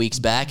couple weeks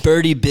back.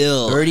 Birdie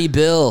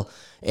Bill.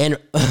 And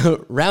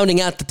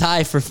rounding out the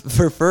tie for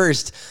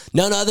first,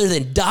 none other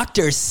than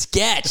Dr.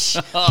 Sketch,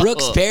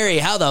 Brooks Perry.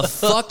 How the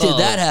fuck did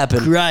that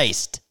happen?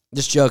 Christ.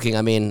 Just joking.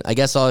 I mean, I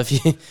guess if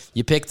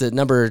you pick the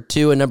number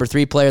 2 and number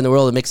 3 player in the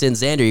world to mix in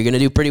Xander, you're going to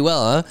do pretty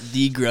well, huh?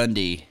 The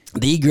Grundy.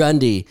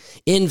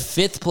 In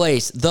 5th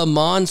place, the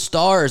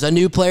Monstars, a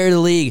new player to the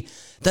league.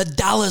 The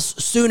Dallas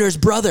Sooners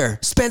brother,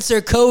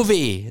 Spencer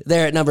Covey,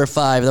 there at number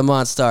 5, the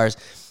Monstars.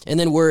 And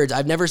then Words,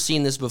 I've never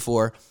seen this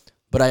before,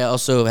 but I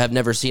also have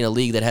never seen a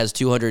league that has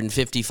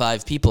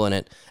 255 people in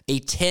it. A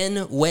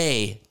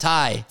 10-way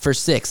tie for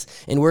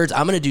 6th. In Words,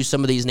 I'm going to do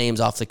some of these names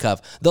off the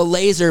cuff. The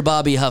Laser,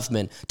 Bobby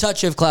Huffman.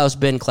 Touch of Klaus,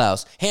 Ben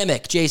Klaus.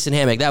 Hammock, Jason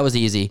Hammock. That was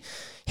easy.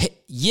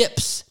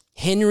 Yips,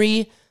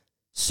 Henry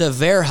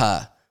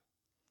Severha.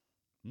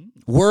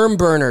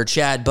 Wormburner,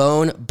 Chad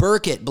Bone.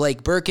 Burkett,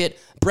 Blake Burkett.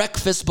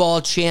 Breakfast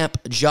Ball Champ,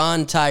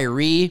 John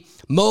Tyree.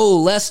 Mo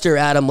Lester,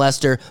 Adam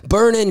Lester.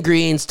 Burnin'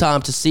 Greens,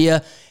 Tom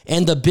Tasia.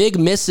 And the big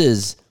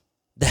misses,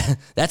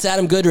 that's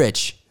Adam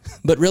Goodrich.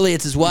 But really,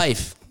 it's his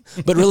wife.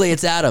 But really,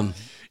 it's Adam.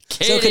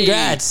 Katie. So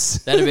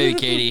congrats. That a baby,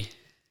 Katie.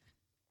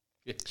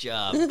 Good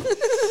job.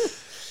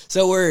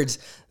 So Words,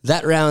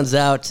 that rounds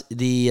out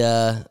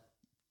the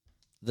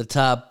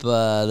top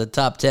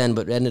 10,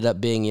 but ended up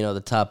being,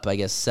 the top, I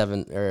guess,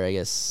 7 or I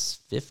guess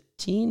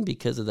 15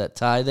 because of that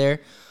tie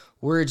there.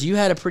 Words, you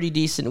had a pretty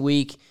decent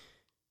week.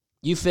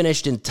 You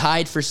finished and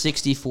tied for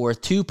 64th,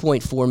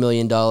 $2.4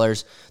 million.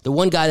 The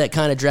one guy that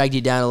kind of dragged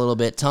you down a little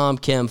bit, Tom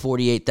Kim,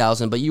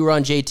 $48,000, but you were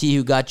on JT,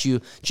 who got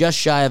you just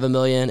shy of $1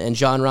 million, and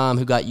John Rahm,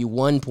 who got you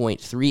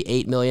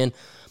 $1.38 million.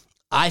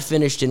 I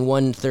finished in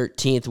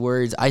 113th.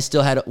 Words, I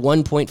still had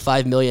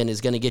 $1.5 million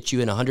is going to get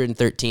you in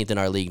 113th in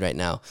our league right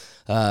now.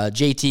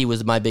 JT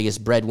was my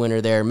biggest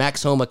breadwinner there.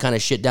 Max Homa kind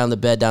of shit down the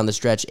bed down the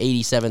stretch,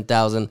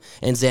 $87,000,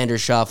 and Xander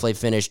Schauffele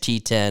finished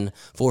T10,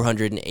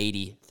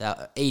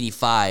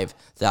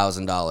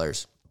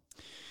 $485,000.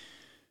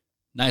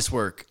 Nice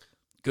work.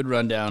 Good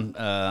rundown.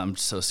 I'm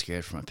so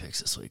scared for my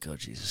picks this week. Oh,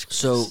 Jesus Christ.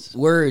 So,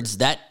 Words,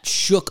 that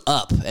shook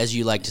up, as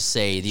you like to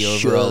say, the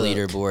overall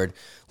leaderboard.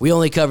 We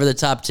only cover the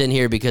top 10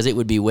 here because it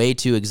would be way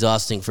too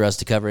exhausting for us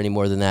to cover any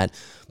more than that.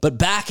 But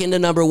back into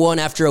number 1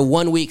 after a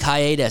 1-week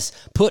hiatus.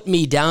 Put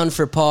me down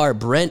for par.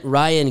 Brent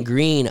Ryan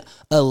Green,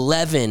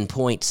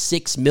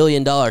 $11.6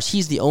 million.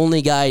 He's the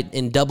only guy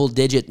in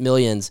double-digit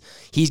millions.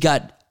 He's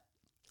got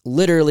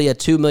literally a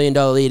 $2 million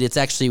lead. It's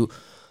actually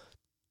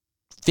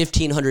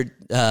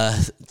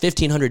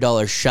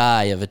 $1,500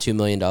 shy of a $2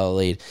 million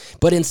lead.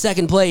 But in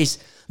second place,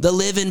 the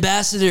Live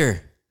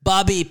Ambassador,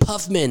 Bobby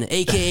Puffman,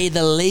 a.k.a.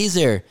 the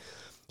Laser.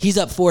 He's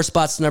up 4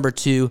 spots to number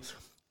 2.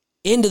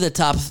 Into the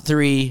top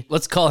 3.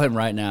 Let's call him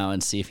right now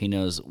and see if he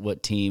knows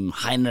what team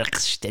Heinrich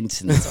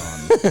Stenson is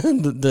on.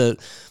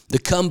 the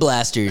Cum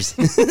Blasters.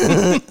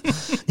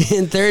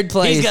 In third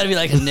place. He's got to be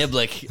like a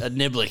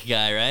Niblick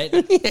guy, right?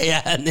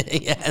 yeah,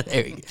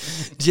 there we go.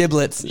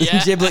 Giblets.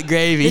 Yeah. Giblet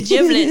gravy. The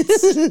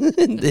giblets.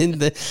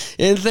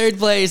 in third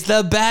place,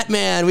 the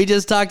Batman. We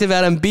just talked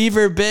about him.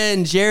 Beaver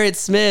Bend, Jarrett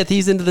Smith.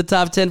 He's into the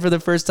top 10 for the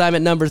first time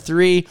at number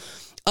 3.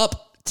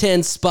 Up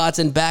 10 spots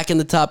and back in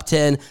the top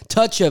 10.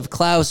 Touch of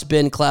Klaus,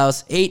 Ben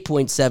Klaus,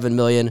 $8.7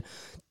 million.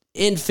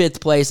 In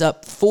 5th place,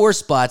 up 4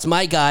 spots.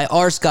 My guy,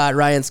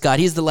 Ryan Scott.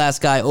 He's the last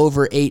guy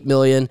over $8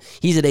 million.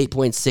 He's at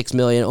 $8.6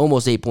 million,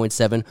 almost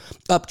 $8.7.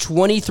 Up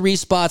 23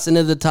 spots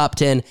into the top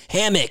 10.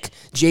 Hammock,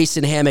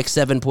 Jason Hammock,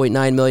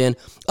 $7.9 million.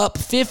 Up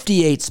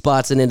 58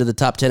 spots and into the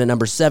top 10 at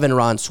number 7.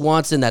 Ron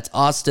Swanson. That's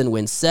Austin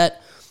Winsett.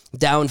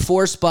 Down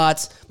 4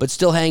 spots, but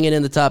still hanging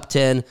in the top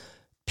 10.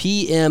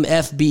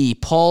 PMFB,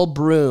 Paul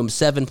Broom,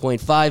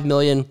 $7.5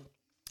 million.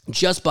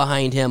 Just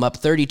behind him, up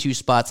 32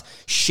 spots,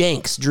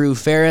 Shanks, Drew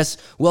Ferris.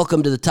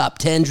 Welcome to the top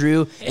 10,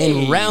 Drew. Hey.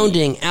 And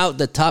rounding out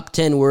the top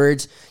 10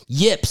 Words,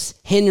 Yips,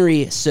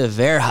 Henry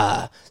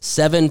Severha,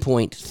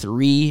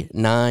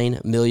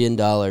 $7.39 million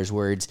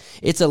Words.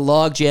 It's a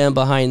log jam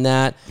behind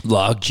that.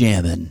 Log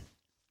jamming.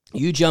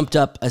 You jumped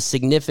up a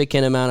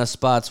significant amount of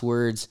spots,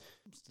 Words.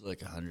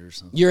 Like 100 or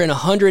something. You're in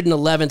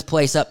 111th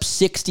place, up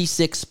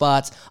 66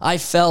 spots. I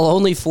fell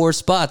only 4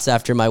 spots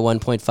after my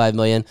 1.5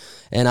 million,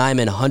 and I'm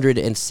in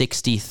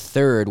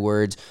 163rd.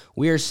 Words.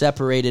 We are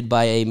separated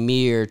by a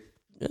mere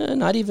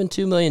not even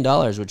 $2 million,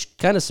 which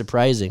kind of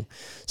surprising.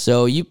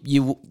 So you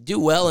do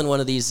well in one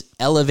of these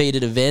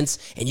elevated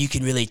events, and you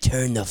can really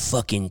turn the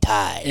fucking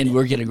tide. And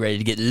we're getting ready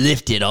to get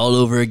lifted all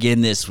over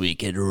again this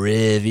week at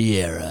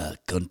Riviera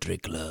Country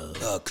Club.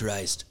 Oh,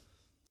 Christ.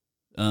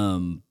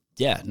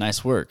 Yeah,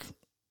 nice work.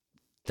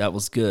 That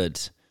was good.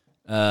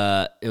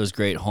 It was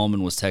great.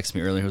 Holman was texting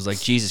me earlier. He was like,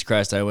 Jesus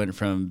Christ, I went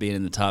from being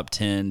in the top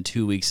 10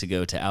 2 weeks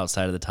ago to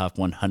outside of the top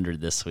 100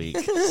 this week.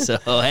 So,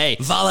 hey,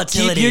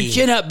 Volatility. keep your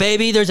chin up,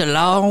 baby. There's a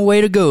long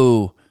way to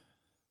go.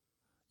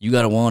 You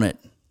got to want it.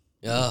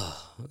 Oh.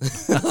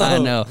 I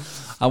know.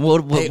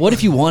 What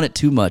if you want it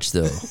too much,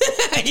 though?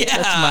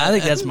 Yeah. I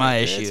think that's my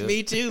issue. That's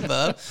me too,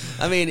 bub.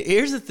 I mean,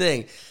 here's the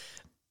thing.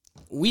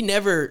 We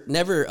never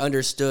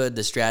understood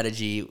the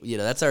strategy. You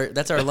know, that's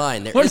our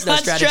line. There We're is no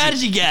not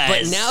strategy guys.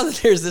 But now that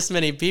there's this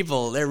many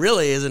people, there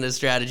really isn't a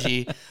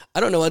strategy. I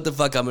don't know what the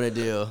fuck I'm gonna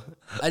do.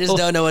 I just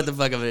don't know what the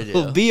fuck I'm gonna do.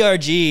 Well,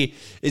 BRG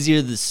is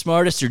either the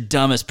smartest or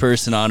dumbest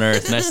person on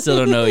earth, and I still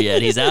don't know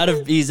yet. He's out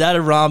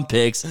of ROM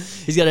picks.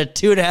 He's got a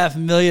 $2.5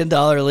 million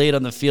lead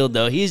on the field,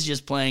 though. He's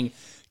just playing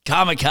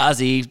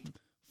kamikaze,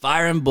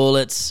 firing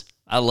bullets.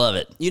 I love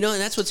it. You know, and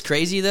that's what's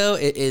crazy though.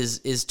 Is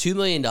 $2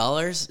 million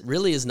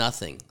really is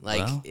nothing. Like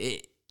Well,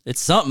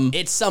 it's something.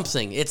 it's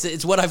something.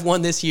 It's what I've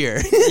won this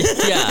year.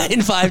 Yeah.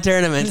 in 5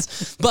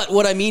 tournaments. But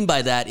what I mean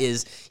by that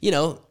is, you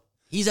know,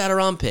 he's out of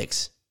ROM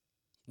picks.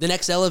 The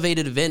next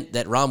elevated event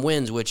that ROM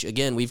wins, which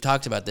again we've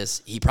talked about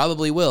this, he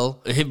probably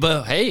will.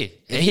 But hey,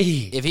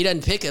 If he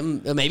doesn't pick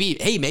him, maybe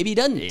he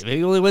doesn't. maybe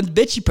he only wins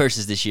bitchy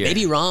purses this year.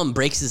 Maybe ROM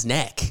breaks his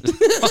neck.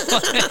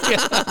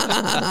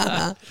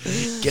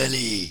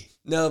 Gully.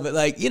 No, but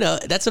like, you know,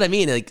 that's what I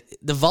mean. Like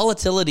the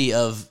volatility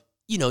of,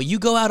 you know, you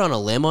go out on a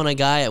limb on a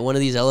guy at one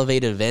of these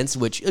elevated events,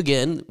 which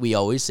again, we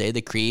always say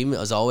the cream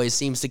as always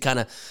seems to kind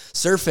of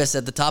surface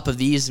at the top of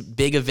these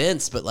big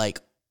events. But like,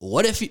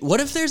 what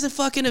if there's a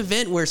fucking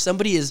event where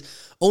somebody is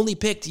only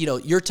picked, you know,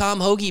 your Tom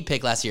Hoagie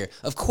pick last year?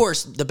 Of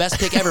course, the best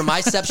pick ever,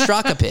 my Sepp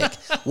Straka pick.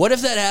 What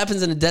if that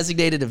happens in a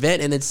designated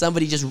event and then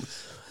somebody just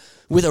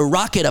with a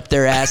rocket up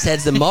their ass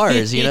heads to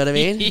Mars? You know what I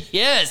mean?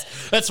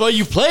 Yes, that's why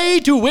you play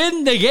to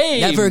win the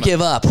game. Never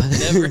give up.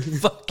 Never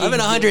fucking. I'm at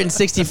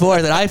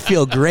 164 that I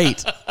feel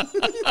great.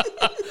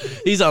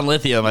 He's on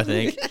lithium, I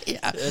think.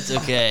 Yeah, that's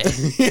okay.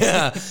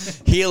 Yeah.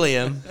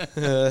 Helium.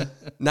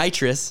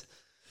 Nitrous.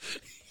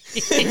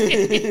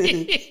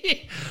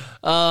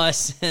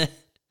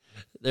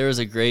 There was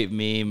a great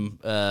meme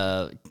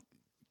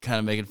kind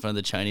of making fun of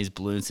the Chinese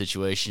balloon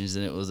situations,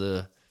 and it was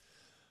a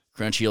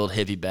crunchy old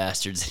hippie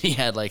bastards. He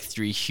had like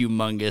 3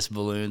 humongous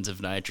balloons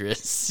of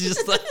nitrous.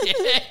 Just like,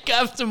 yeah,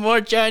 got some more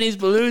Chinese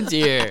balloons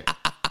here.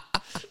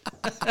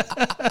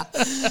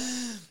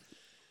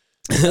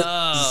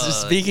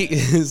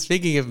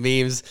 Speaking of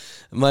memes,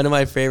 one of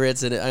my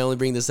favorites, and I only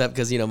bring this up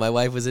because, you know, my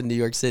wife was in New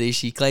York City.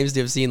 She claims to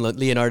have seen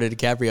Leonardo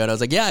DiCaprio, and I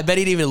was like, yeah, I bet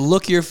he'd even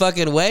look your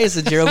fucking way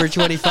since you're over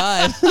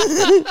 25.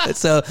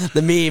 So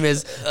the meme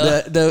is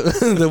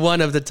the one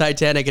of the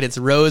Titanic, and it's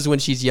Rose when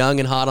she's young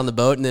and hot on the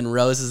boat, and then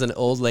Rose is an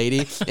old lady,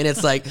 and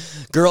it's like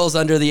girls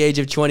under the age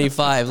of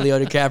 25,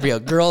 Leo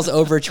DiCaprio, girls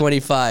over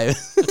 25.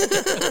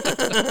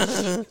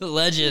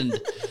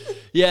 Legend.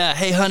 Yeah,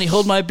 hey, honey,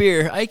 hold my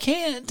beer. I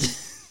can't.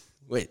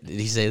 Wait, did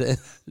he say that?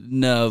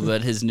 No,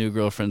 but his new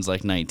girlfriend's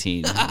like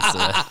 19.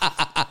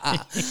 I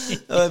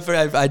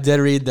did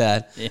read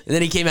that. Yeah. And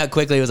then he came out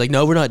quickly. He was like,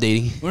 no, we're not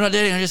dating. We're not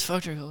dating. I just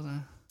fucked her. Hold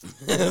on.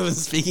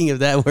 Speaking of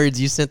that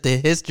words, you sent the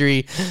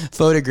history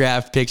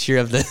photograph picture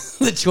of the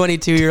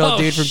 22-year-old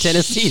dude from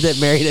Tennessee that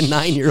married a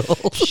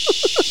 9-year-old.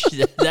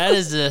 That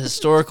is a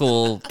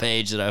historical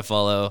page that I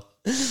follow.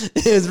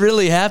 It has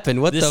really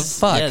happened. What the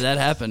fuck? Yeah, that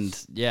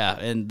happened. Yeah,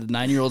 and the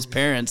 9-year-old's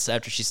parents,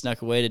 after she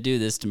snuck away to do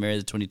this, to marry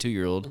the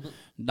 22-year-old,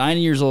 9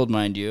 years old,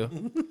 mind you.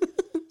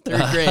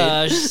 Third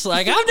grade. She's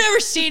like, I've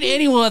never seen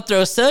anyone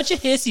throw such a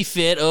hissy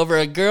fit over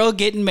a girl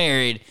getting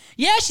married.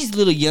 Yeah, she's a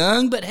little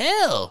young, but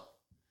hell.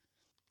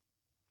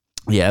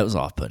 Yeah, it was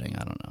off-putting.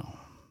 I don't know.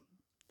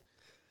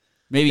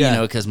 Maybe, you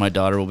know, because my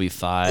daughter will be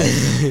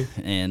 5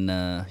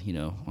 and, you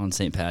know, on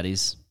St.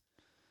 Patty's.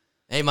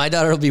 Hey, my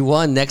daughter will be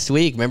 1 next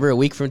week. Remember, a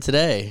week from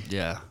today.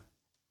 Yeah.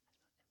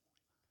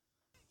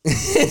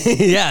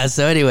 Yeah,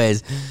 so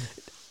anyways,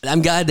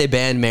 I'm glad they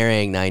banned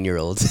marrying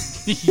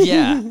 9-year-olds.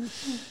 Yeah.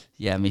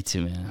 Yeah, me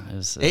too, man. It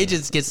was,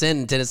 Agents gets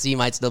in Tennessee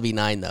might still be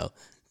 9, though.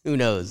 Who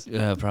knows?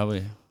 Yeah,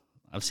 probably.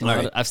 I've seen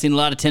a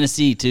lot of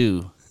Tennessee,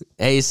 too.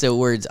 Hey, so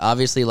words.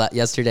 Obviously,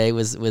 yesterday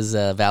was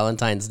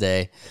Valentine's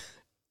Day.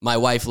 My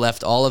wife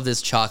left all of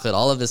this chocolate,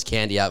 all of this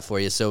candy out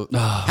for you. So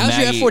how's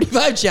Maggie, your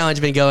F45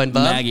 challenge been going,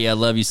 bub? Maggie, I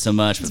love you so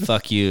much, but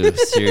fuck you.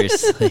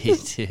 Seriously,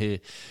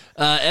 dude.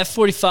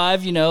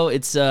 F45, you know,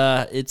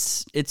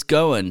 it's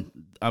going.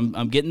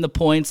 I'm getting the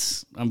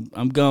points.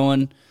 I'm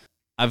going.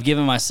 I've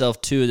given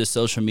myself 2 of the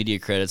social media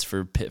credits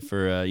for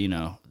you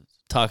know,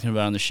 talking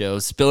about on the show,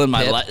 spilling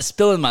my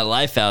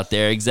life out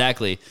there.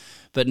 Exactly.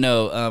 But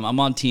no, I'm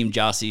on Team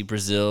Jossie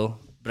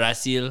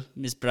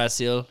Miss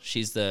Brazil.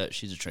 She's a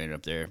trainer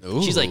up there.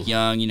 Ooh. She's like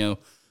young, you know,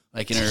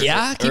 like in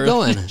her keep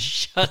going.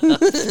 Shut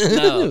up.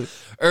 No,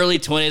 early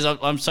 20s.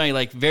 I'm saying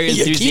like very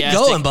enthusiastic. Keep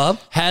going, bub.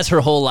 Has her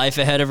whole life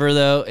ahead of her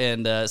though,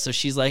 and so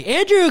she's like,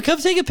 Andrew, come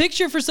take a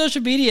picture for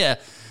social media.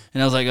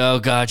 And I was like, oh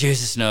God,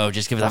 Jesus, no,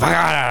 just give it the fuck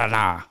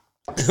out.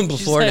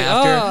 Before and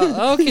after.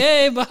 Oh,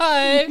 okay,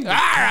 bye.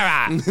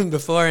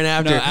 Before and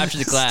after. No, after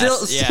the class.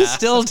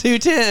 Still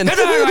 210.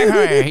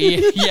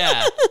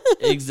 Yeah,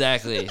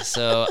 exactly.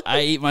 So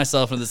I eat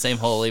myself into the same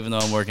hole, even though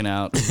I'm working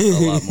out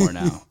a lot more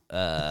now.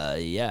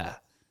 Yeah.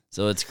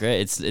 So it's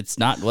great. It's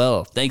not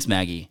well. Thanks,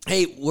 Maggie.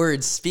 Hey,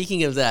 words.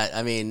 Speaking of that,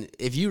 I mean,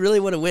 if you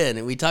really want to win,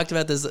 and we talked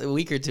about this a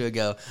week or two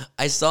ago,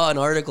 I saw an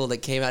article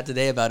that came out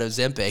today about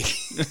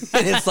Ozempic,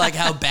 and it's like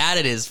how bad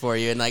it is for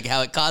you, and like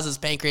how it causes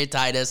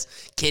pancreatitis,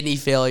 kidney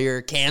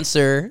failure,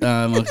 cancer.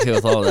 I'm okay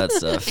with all that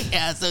stuff.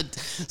 Yeah, so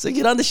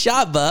get on the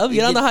shot, bub.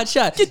 Get on the hot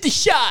shot. Get the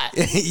shot.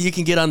 You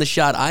can get on the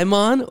shot I'm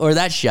on or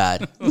that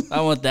shot. I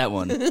want that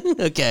one.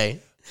 Okay.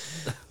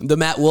 The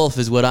Matt Wolf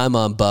is what I'm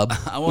on, bub.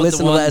 I want Listen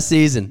the to one last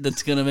season.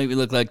 That's gonna make me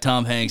look like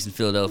Tom Hanks in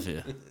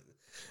Philadelphia.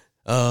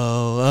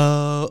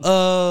 Oh,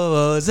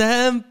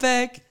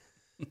 Ozempic.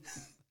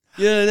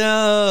 You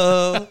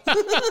know.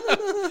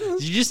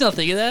 Did you just not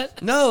think of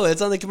that? No,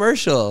 it's on the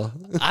commercial.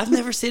 I've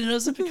never seen an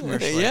Ozempic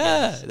commercial. like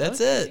Yeah, that.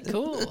 that's Okay, it.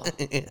 Cool.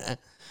 Yeah.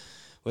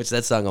 Which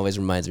that song always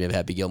reminds me of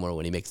Happy Gilmore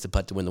when he makes the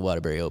putt to win the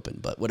Waterbury Open,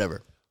 but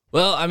whatever.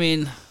 Well, I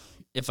mean,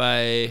 if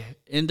I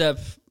end up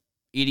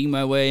eating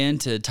my way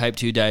into type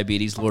 2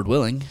 diabetes, Lord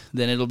willing,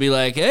 then it'll be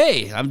like,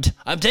 hey, I'm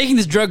taking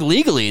this drug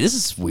legally. This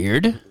is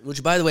weird.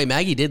 Which, by the way,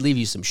 Maggie did leave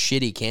you some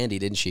shitty candy,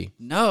 didn't she?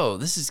 No,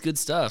 this is good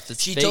stuff.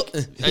 It's She fake. told-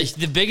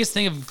 The biggest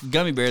thing of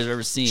gummy bears I've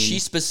ever seen. She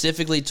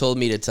specifically told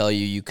me to tell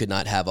you could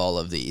not have all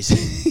of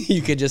these.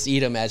 You could just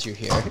eat them as you're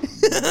here.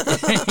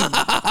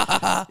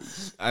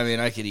 I mean,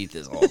 I could eat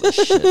all this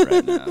shit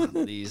right now.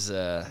 These,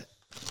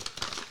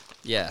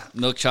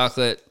 milk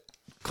chocolate,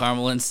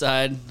 caramel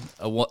inside,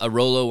 a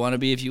Rolo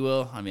wannabe, if you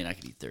will. I mean, I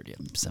could eat 30 of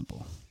them.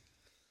 Simple.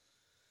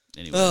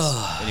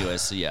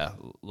 Anyways, so yeah,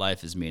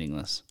 life is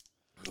meaningless.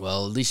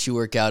 Well, at least you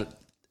work out,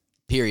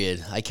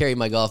 period. I carried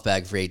my golf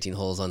bag for 18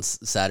 holes on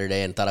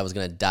Saturday and thought I was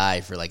going to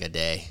die for like a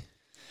day.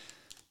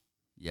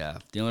 Yeah,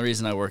 the only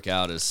reason I work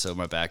out is so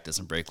my back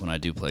doesn't break when I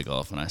do play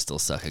golf, and I still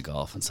suck at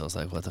golf. And so I was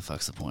like, what the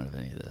fuck's the point of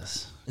any of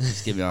this?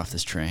 Just get me off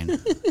this train.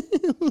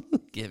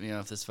 Get me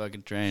off this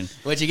fucking train.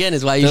 Which, again,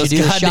 is why you Those should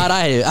do the goddamn- shot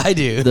I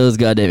do. Those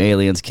goddamn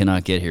aliens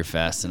cannot get here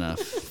fast enough.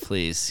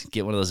 Please,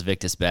 get one of those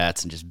Victus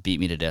bats and just beat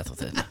me to death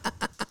with it.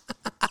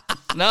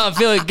 No, I'm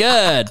feeling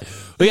good.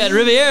 We got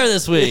Riviera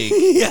this week.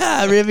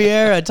 Yeah,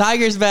 Riviera.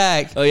 Tiger's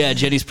back. Oh, yeah,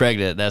 Jenny's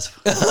pregnant. That's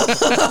There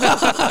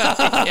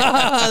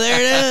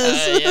it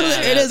is.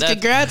 There it is.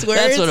 Congrats, words.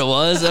 That's what it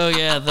was. Oh,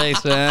 yeah,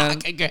 thanks, man.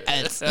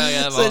 Congrats. I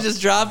got So my-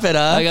 just drop it,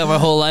 huh? I got my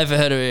whole life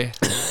ahead of me.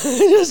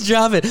 Just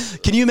drop it.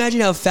 Can you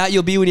imagine how fat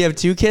you'll be when you have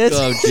 2 kids?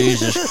 Oh,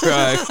 Jesus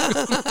Christ.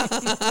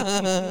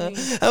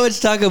 How much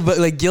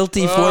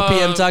guilty 4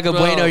 p.m. Taco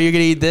bro. Bueno you're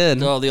going to eat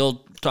then? Oh, the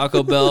old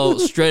Taco Bell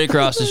straight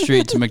across the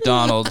street to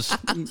McDonald's.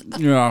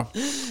 Yeah.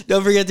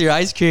 Don't forget your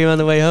ice cream on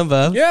the way home,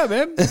 bub. Yeah,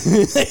 man.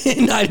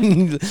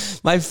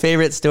 My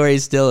favorite story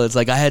still, it's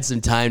like I had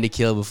some time to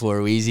kill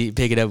before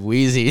picking up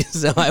Wheezy.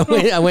 So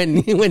I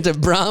went to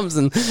Brahms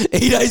and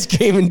ate ice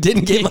cream and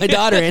didn't get my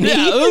daughter any.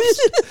 Yeah,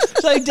 oops.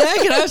 It's like, Dad,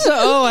 can I have some?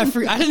 Oh, I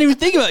didn't even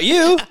think about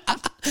you.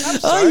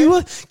 Oh, you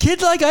want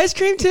kids like ice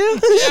cream too?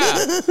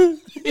 Yeah.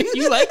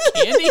 You like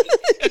candy?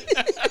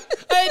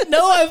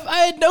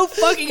 I had no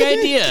fucking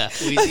idea.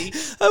 Wheezy.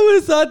 I would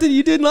have thought that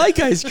you didn't like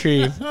ice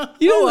cream.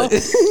 You don't.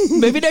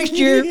 Maybe next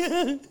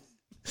year.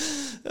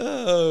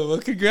 Oh, well,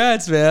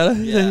 congrats,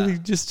 man. Yeah.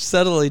 Just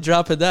subtly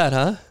dropping that,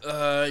 huh?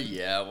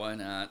 Yeah, why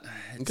not?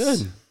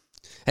 Good.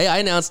 Hey, I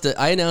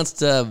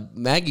announced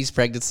Maggie's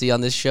pregnancy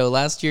on this show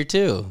last year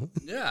too.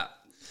 Yeah.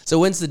 So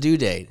when's the due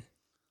date?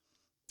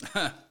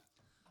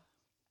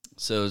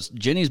 So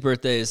Jenny's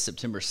birthday is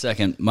September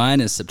 2nd. Mine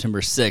is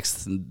September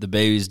 6th. And the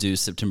baby's due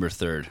September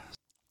 3rd.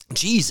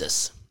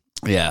 Jesus.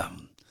 Yeah.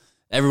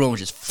 Everyone was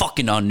just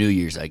fucking on New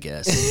Year's, I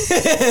guess.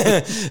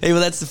 Hey,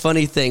 well, that's the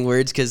funny thing,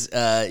 words, because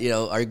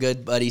our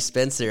good buddy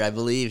Spencer, I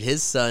believe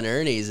his son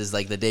Ernie's is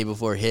like the day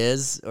before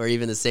his, or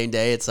even the same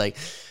day. It's like,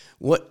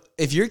 what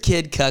if your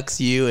kid cucks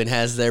you and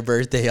has their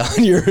birthday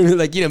on your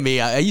like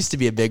me? I used to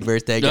be a big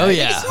birthday guy. Oh,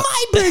 yeah. It's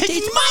my birthday.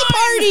 It's my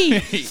party.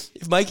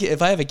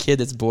 If I have a kid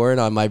that's born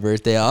on my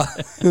birthday,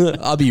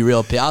 I'll be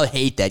real pissed. I'll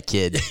hate that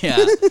kid. Yeah.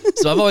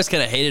 So I've always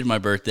kind of hated my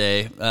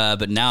birthday,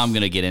 but now I'm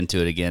going to get into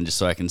it again just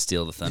so I can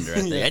steal the thunder.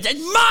 I think.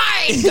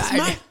 It's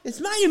mine!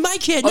 It's mine and my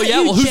kid. Oh, not yeah?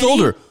 you, Well, who's Jenny.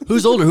 older?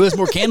 Who's older? Who has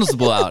more candles to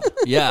blow out?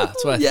 Yeah,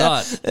 that's what I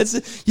Yeah,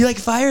 thought. you like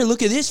fire?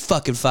 Look at this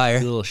fucking fire.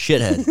 You little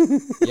shithead.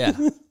 Yeah.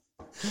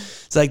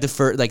 It's like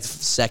the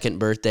second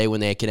birthday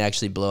when they can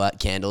actually blow out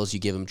candles. You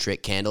give them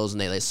trick candles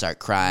and they start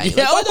crying.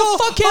 Yeah. Like, why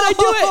the fuck can't I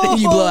do it?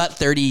 And you blow out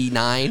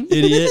 39.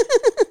 Idiot.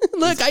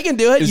 Look, I can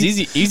do it. It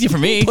was easy for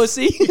me.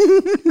 Pussy.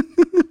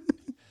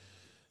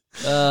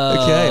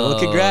 Okay, well,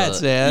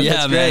 congrats, man. Yeah,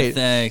 That's man.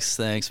 great.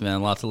 Thanks, man.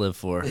 A lot to live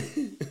for.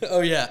 Oh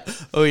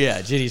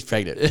yeah. Ginny's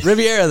pregnant.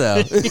 Riviera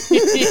though.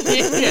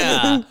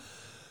 Yeah.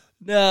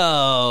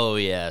 No,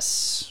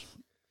 yes.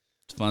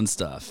 It's fun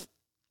stuff.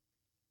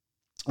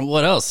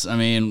 What else? I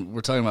mean, we're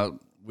talking about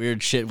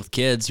weird shit with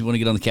kids. You want to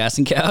get on the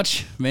casting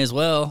couch? May as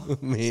well.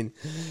 I mean,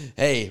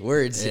 hey,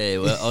 words. Hey,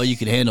 well, all you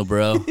can handle,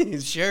 bro.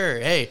 Sure.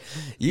 Hey,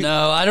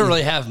 No, I don't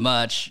really have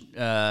much.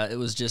 It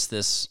was just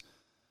this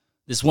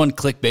one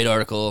clickbait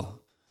article.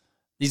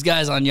 These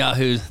guys on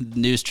Yahoo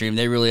Newsstream,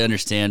 they really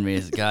understand me.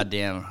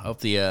 Goddamn.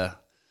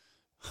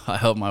 I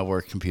hope my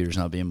work computer's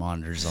not being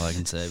monitored is all I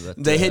can say.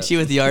 But they hit you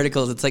with the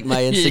articles. It's like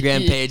my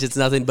Instagram page. It's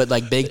nothing but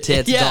like big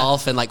tits, Yeah.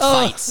 golf, and like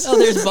fights. Oh,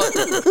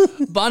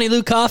 there's Bonnie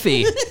Lou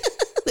Coffee.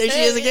 There she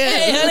is again.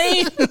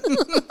 Hey, honey.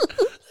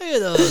 Look at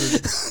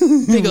those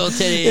big old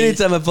titties.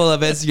 Anytime I pull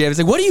up Instagram, it's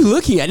like, what are you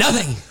looking at?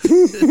 Nothing.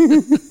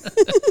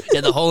 Yeah,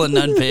 the Hole in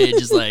None page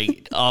is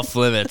like off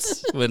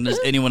limits when there's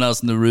anyone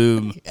else in the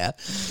room. Yeah.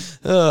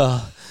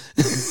 Oh.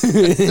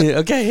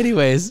 Okay,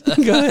 anyways. Go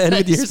ahead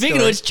with your Speaking story.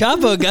 of which,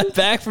 Chapo got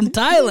back from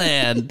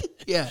Thailand.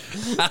 Yeah.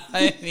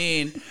 I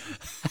mean,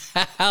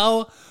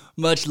 how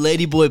much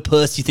ladyboy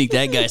puss do you think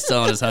that guy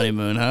saw on his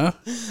honeymoon, huh?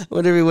 I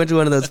wonder if we went to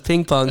one of those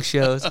ping pong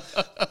shows.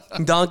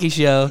 Donkey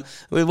show.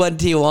 It wasn't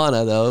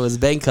Tijuana, though. It was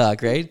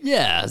Bangkok, right?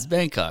 Yeah, it's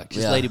Bangkok.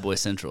 Just Yeah. ladyboy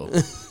central.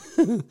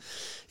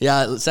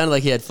 Yeah, it sounded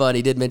like he had fun.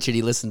 He did mention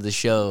he listened to the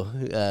show,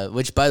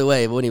 which, by the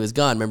way, when he was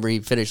gone, remember he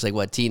finished like,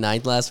 what,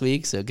 T9th last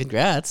week? So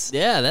congrats.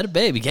 Yeah, that a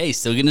baby. Hey,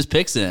 still getting his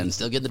picks in.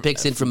 Still getting the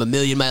picks in from a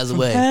million miles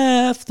away.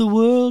 Half the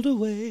world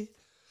away.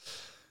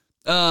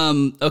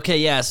 Okay,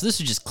 yeah, so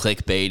this is just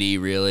clickbaity,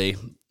 really.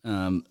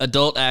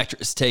 Adult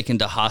actress taken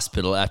to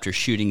hospital after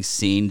shooting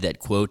scene that,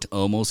 quote,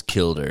 almost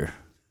killed her.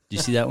 Did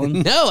you see that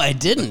one? No, I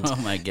didn't. Oh,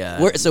 my God.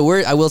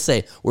 I will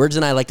say, Words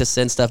and I like to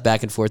send stuff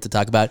back and forth to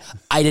talk about.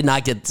 I did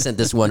not get sent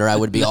this one, or I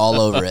would be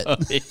all over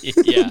it.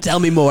 Yeah.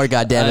 Tell me more,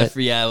 goddammit.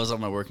 Yeah, it was on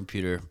my work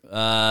computer.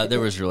 There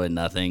was really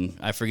nothing.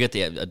 I forget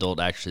the adult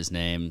actress's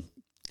name.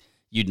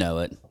 You'd know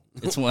it.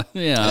 It's one.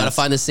 You know, I gotta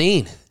find the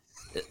scene.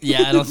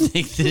 yeah, I don't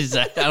think it's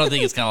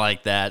kind of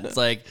like that. It's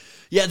like,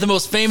 yeah, the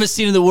most famous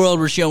scene in the world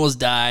where she almost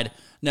died.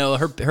 No,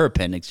 her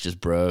appendix just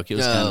broke. It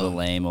was kind of a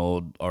lame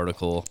old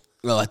article.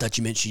 Oh, I thought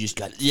you meant she just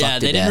got Yeah,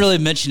 fucked they to didn't death. really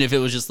mention if it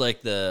was just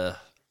like the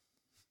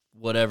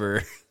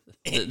whatever.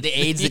 The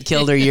AIDS that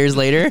killed her years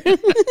later.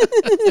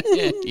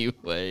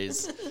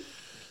 Anyways.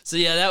 So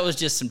yeah, that was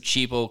just some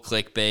cheap old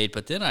clickbait.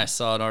 But then I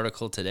saw an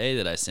article today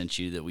that I sent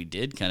you that we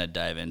did kind of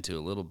dive into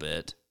a little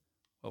bit.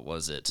 What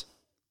was it?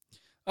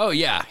 Oh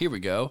yeah, here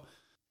we go.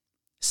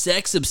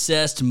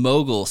 Sex-obsessed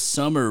mogul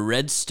Sumner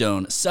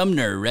Redstone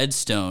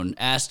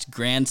asked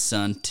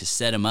grandson to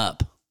set him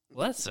up.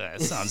 Well,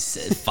 that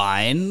sounds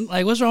fine.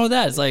 Like, what's wrong with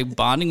that? It's like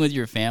bonding with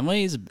your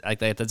family.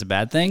 That's a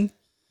bad thing.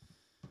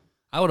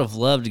 I would have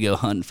loved to go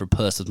hunting for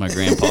puss with my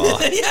grandpa.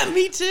 Yeah,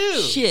 me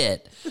too.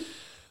 Shit.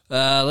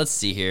 Let's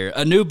see here.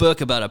 A new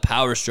book about a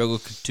power struggle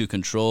to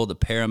control the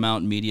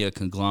Paramount media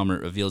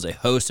conglomerate reveals a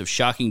host of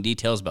shocking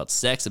details about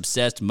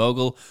sex-obsessed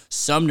mogul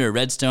Sumner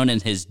Redstone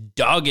and his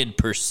dogged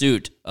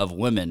pursuit of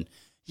women.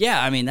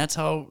 Yeah, I mean, that's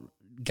how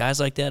guys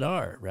like that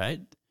are, right?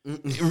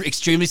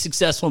 Extremely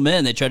successful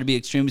men. They try to be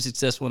extremely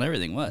successful in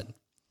everything. What?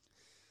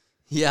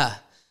 Yeah.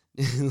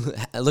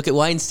 Look at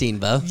Weinstein,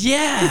 Bo.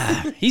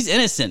 Yeah, he's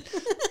innocent.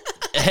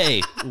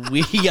 Hey,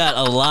 we got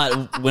a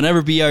lot.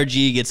 Whenever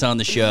BRG gets on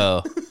the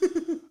show,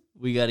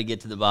 we got to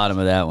get to the bottom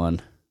of that one.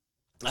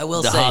 I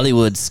will The say,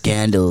 Hollywood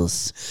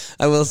scandals.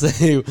 I will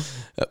say,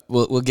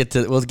 we'll get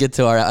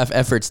to our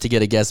efforts to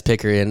get a guest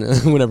picker in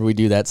whenever we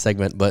do that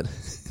segment. But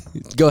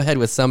go ahead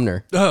with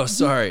Sumner. Oh,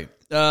 sorry.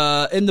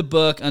 In the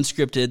book,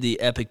 Unscripted,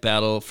 The Epic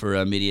Battle for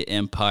a Media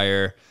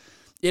Empire,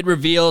 it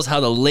reveals how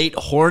the late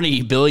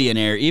horny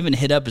billionaire even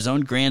hit up his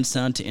own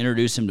grandson to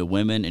introduce him to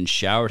women and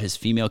showered his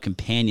female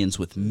companions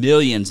with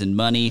millions in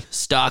money,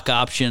 stock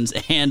options,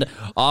 and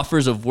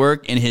offers of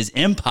work in his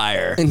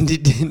empire. And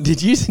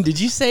did you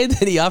say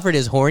that he offered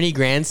his horny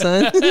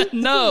grandson?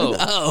 No.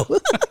 Oh.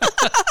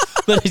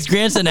 But his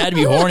grandson had to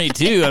be horny,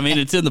 too. I mean,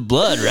 it's in the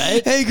blood,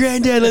 right? Hey,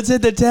 granddad, let's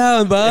hit the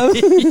town, Bob.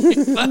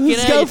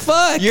 Let's go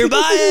fuck. You're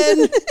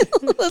buying.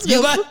 Let's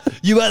You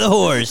go. buy the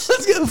horse.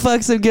 Let's go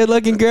fuck some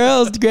good-looking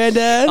girls,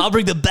 granddad. I'll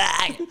bring the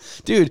bag.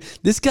 Dude,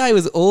 this guy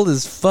was old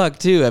as fuck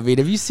too. I mean,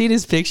 have you seen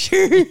his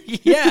picture?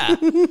 Yeah.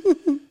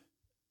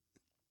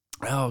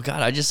 Oh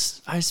God,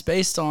 I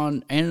spaced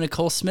on Anna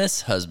Nicole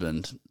Smith's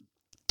husband,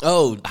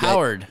 Oh,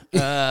 Howard,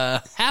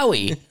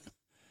 Howie,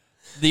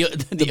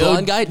 the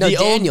blonde guy? No,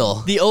 Daniel.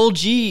 the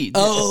OG.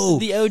 Oh,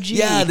 the OG.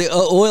 Yeah, the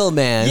oil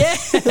man. Yeah, I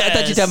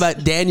thought you were talking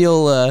about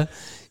Daniel.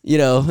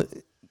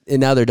 And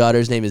now their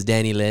daughter's name is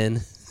Danny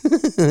Lynn.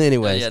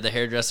 Anyways, Yeah, the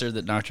hairdresser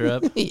that knocked her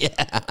up.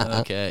 yeah.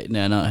 Okay,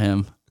 no, not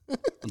him.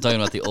 I'm talking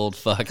about the old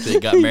fuck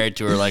that got married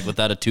to her like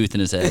without a tooth in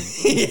his head.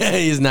 Yeah,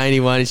 he's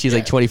 91 and she's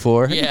like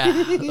 24.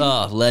 Yeah.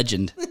 Oh,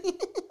 legend.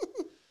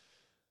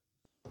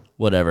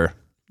 Whatever.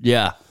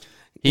 Yeah.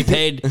 He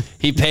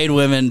paid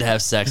women to have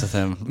sex with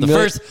him. The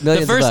Millions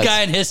of first bucks.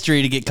 guy in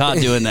history to get caught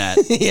doing that.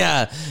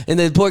 Yeah, and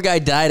the poor guy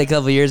died a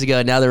couple years ago,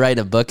 and now they're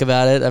writing a book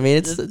about it. I mean,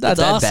 it's not That's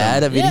that awesome.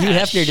 bad. I mean, Yeah,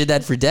 Hugh Hefner did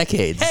that for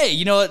decades. Hey,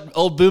 you know what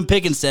old Boone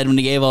Pickens said when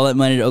he gave all that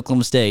money to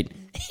Oklahoma State?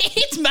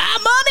 It's my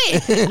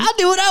money. I'll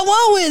do what I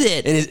want with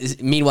it.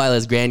 And meanwhile,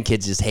 his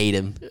grandkids just hate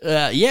him.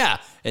 Yeah.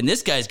 And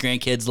this guy's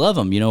grandkids love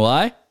him. You know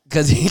why?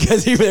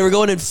 Because they were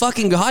going in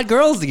fucking hot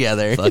girls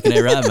together. Fucking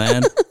A-Rod,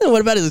 man. What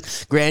about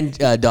his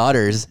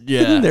granddaughters?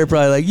 Yeah. They're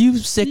probably like, you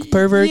sick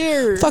pervert.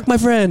 Fuck my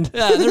friend.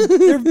 Yeah,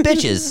 they're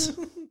bitches.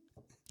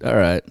 All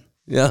right.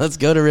 Yeah, let's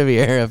go to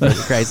Riviera for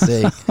Christ's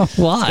sake.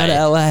 Why? Go to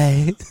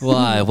L.A.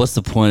 Why? What's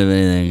the point of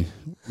anything?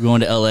 We're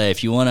going to LA.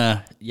 If you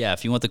want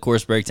the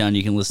course breakdown,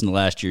 you can listen to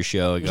last year's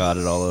show. I got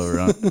it all over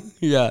on.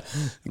 Yeah.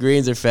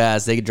 Greens are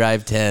fast. They can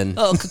drive 10.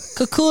 Oh,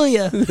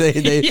 Kakuya.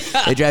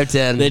 They drive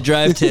 10. They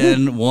drive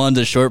 10. One's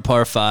a short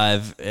par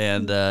 5.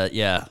 And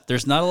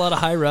there's not a lot of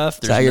high rough.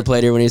 Tiger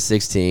played here when he was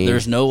 16.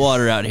 There's no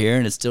water out here,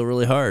 and it's still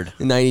really hard.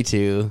 In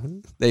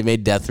 92. They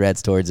made death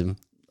threats towards him.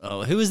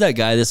 Oh, who was that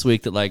guy this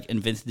week that like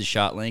invented the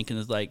shot link and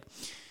was like,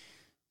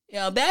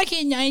 back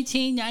in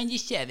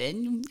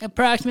 1997,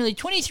 approximately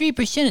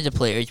 23% of the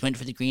players went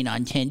for the green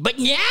on 10. But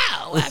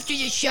now, after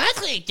the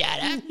shot link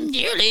data,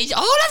 nearly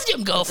all of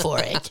them go for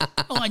it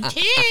on 10.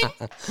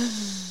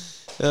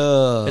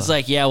 It's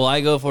like, I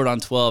go for it on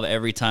 12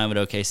 every time at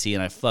OKC,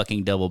 and I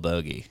fucking double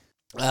bogey.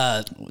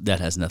 That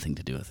has nothing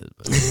to do with it.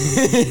 But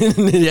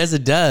Yes,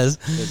 it does.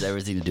 it has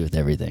everything to do with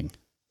everything.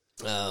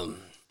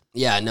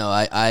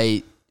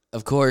 I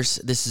of course,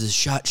 this is a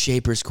shot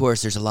shaper's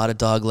course. There's a lot of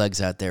dog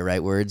legs out there,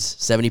 right, Words?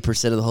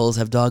 70% of the holes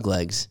have dog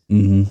legs,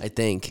 I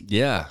think.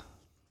 Yeah.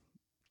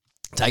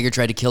 Tiger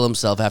tried to kill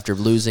himself after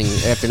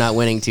not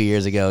winning 2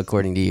 years ago,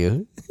 according to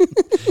you.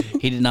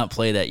 He did not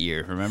play that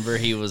year. Remember,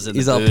 he was in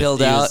He's the all booth. pilled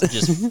He out. was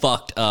just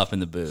fucked up in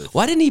the booth.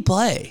 Why didn't he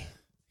play?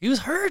 He was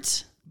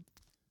hurt.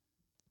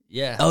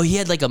 Yeah. Oh, he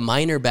had like a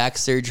minor back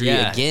surgery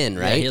again, Yeah,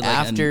 right? he had, like,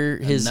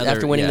 after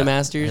winning the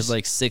Masters? His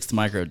like 6th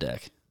micro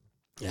deck.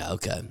 Yeah,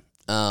 okay.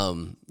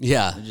 He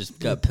just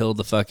got pilled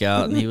the fuck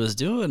out, and he was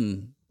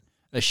doing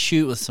a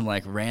shoot with some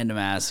like random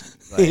ass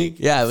like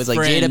yeah, it was like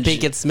Jada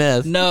Pinkett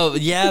Smith. No,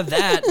 yeah,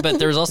 that, but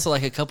there was also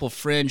like a couple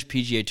fringe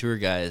PGA Tour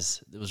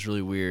guys. It was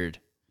really weird.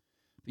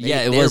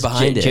 Yeah, it was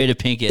behind it. Jada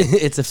Pinkett.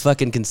 It's a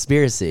fucking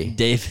conspiracy.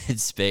 David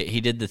Spade.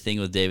 He did the thing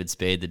with David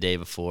Spade the day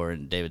before,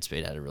 and David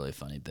Spade had a really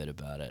funny bit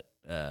about it.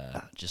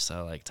 Just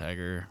how like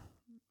Tiger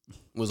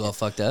Was all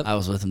fucked up? I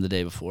was with him the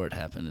day before it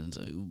happened, and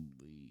so,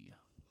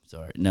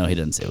 sorry. No, he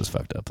didn't say it was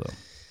fucked up though.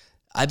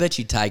 I bet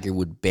you Tiger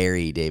would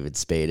bury David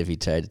Spade if he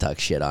tried to talk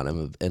shit on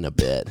him in a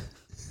bit.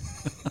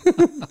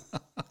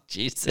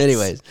 Jesus.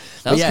 Anyways,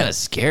 that was kind of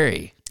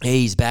scary. Hey,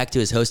 he's back to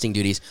his hosting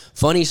duties.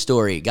 Funny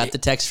story. Got the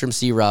text from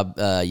C-Rob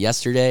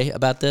yesterday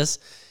about this.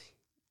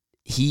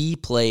 He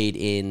played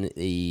in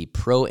the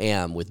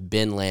Pro-Am with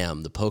Ben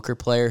Lamb, the poker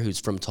player who's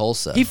from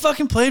Tulsa. He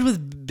fucking played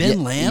with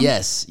Ben Lamb?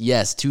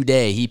 Yes.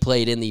 Today, he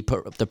played in the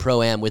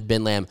Pro-Am with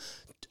Ben Lamb.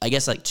 I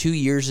guess like 2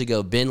 years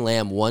ago, Ben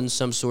Lamb won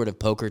some sort of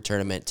poker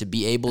tournament to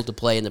be able to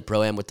play in the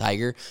Pro-Am with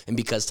Tiger. And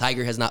because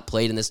Tiger has not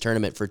played in this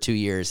tournament for 2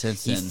 years,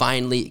 he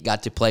finally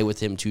got to play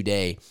with him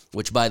today,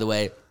 which, by the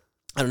way,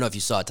 I don't know if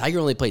you saw it. Tiger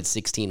only played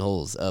 16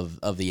 holes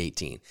of the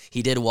 18.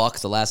 He did walk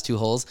the last 2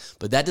 holes,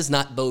 but that does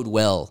not bode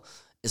well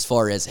as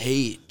far as,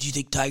 hey, do you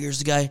think Tiger's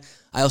the guy?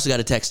 I also got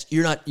a text.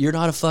 You're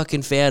not a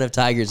fucking fan of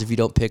Tigers if you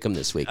don't pick him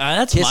this week.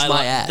 That's Kiss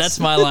my ass. That's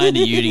my line to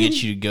you to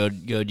get you to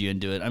go to you and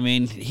do it. I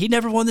mean, he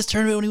never won this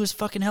tournament when he was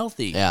fucking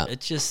healthy. Yeah.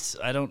 It's just,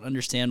 I don't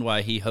understand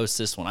why he hosts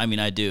this one. I mean,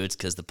 I do. It's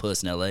because the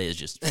puss in LA is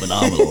just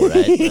phenomenal,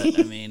 right?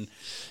 But I mean,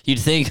 you'd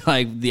think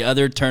like the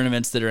other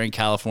tournaments that are in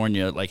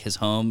California, like his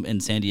home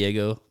in San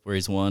Diego, where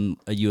he's won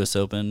a U.S.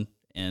 Open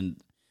and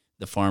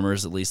the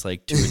Farmers at least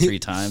like 2 or 3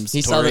 times.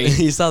 He saw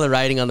the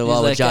writing on the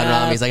wall with like, John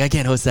Rahm. He's like, I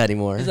can't host that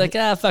anymore. He's like,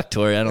 fuck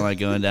Torrey. I don't like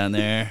going down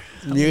there.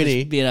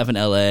 Beauty. Being up in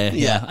LA.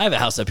 Yeah. I have a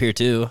house up here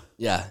too.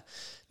 Yeah.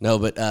 No,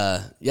 but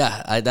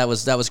that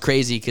was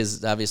crazy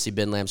because obviously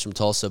Ben Lamb's from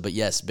Tulsa. But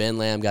yes, Ben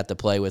Lamb got to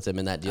play with him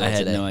in that deal I had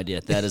today. no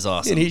idea. That is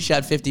awesome. And he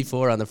shot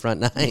 54 on the front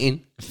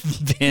 9.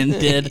 Ben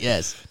did?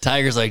 Yes.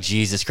 Tiger's like,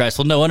 Jesus Christ.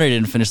 Well, no wonder he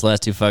didn't finish the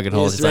last 2 fucking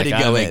holes. He's ready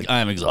like, to go in.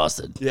 I'm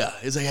exhausted. Yeah.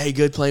 He's like, hey,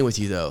 good playing with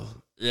you, though.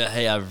 Yeah,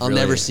 hey, I'll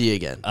never see you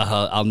again.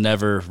 I'll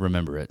never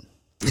remember it.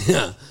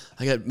 Yeah.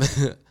 I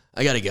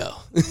gotta go.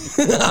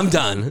 I'm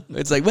done.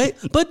 It's like, wait,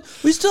 but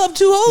we still have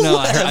 2 holes No,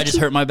 left. I just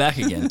hurt my back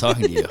again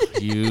talking to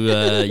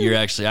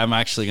you. I'm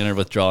actually going to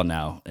withdraw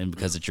now, and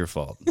because it's your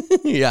fault.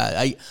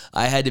 Yeah,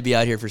 I had to be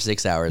out here for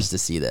 6 hours to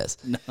see this.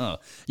 No.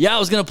 Yeah, I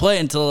was going to play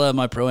until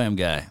my Pro-Am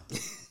guy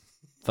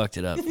fucked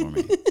it up for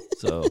me.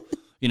 So,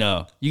 you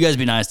guys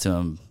be nice to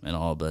him and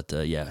all, but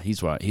yeah,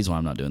 he's why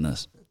I'm not doing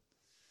this.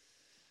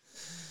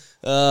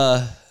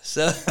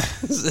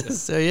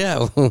 So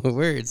yeah,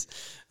 words.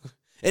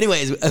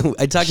 Anyways,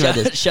 I talked about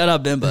this. Shout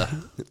out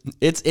Bimba.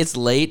 It's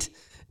late,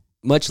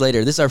 much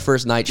later. This is our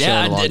first night show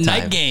in a long time.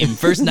 Night game,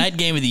 first night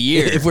game of the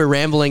year. If we're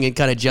rambling and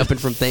kind of jumping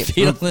from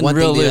Feeling one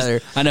real thing to the loose.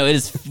 other. I know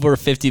we're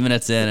 50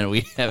 minutes in and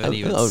we haven't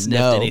even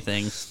sniffed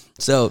anything.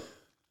 So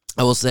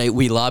I will say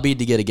we lobbied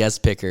to get a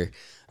guest picker.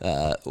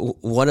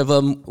 One of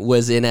them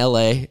was in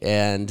LA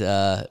and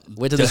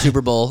went to the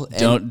Super Bowl.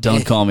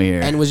 Don't call me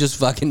here. And was just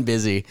fucking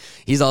busy.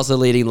 He's also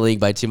leading the league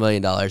by $2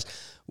 million.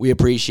 We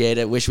appreciate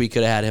it. Wish we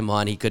could have had him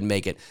on. He couldn't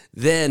make it.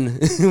 Then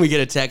we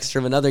get a text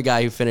from another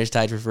guy who finished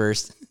tied for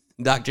first.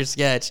 Dr.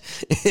 Sketch,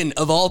 and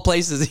of all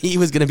places, he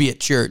was going to be at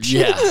church.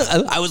 Yeah.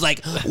 I was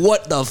like,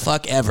 what the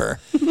fuck ever?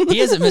 He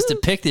hasn't missed a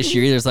pick this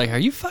year either. It's like, are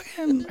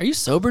you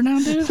sober now,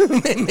 dude?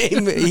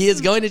 He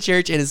is going to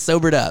church and is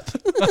sobered up.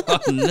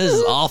 This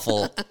is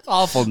awful.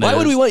 Awful news. Why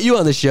would we want you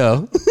on the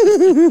show?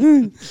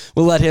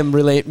 We'll let him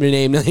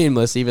remain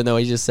nameless, even though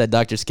he just said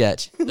Dr.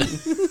 Sketch.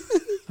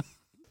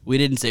 We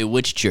didn't say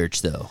which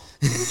church, though.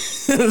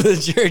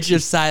 The Church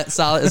of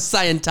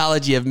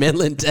Scientology of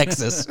Midland,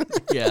 Texas.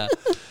 Yeah.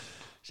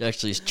 It's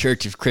actually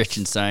Church of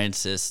Christian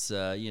Scientists.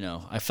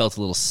 I felt a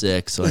little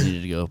sick, so I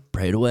needed to go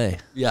pray it away.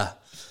 Yeah.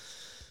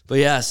 But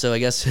yeah, so I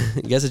guess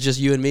it's just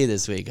you and me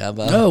this week. How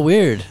about? Oh,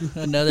 weird.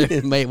 Another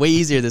way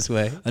easier this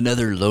way.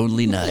 Another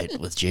lonely night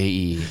with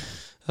J.E.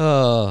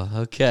 Oh,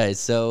 okay.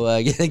 So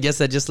I guess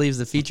that just leaves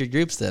the featured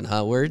groups then,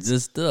 huh? Words?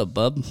 Just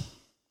bub.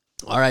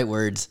 All right,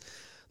 Words.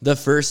 The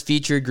first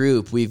featured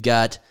group, we've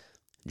got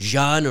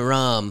Jon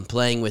Rahm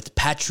playing with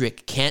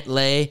Patrick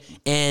Cantlay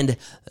and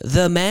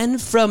the man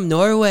from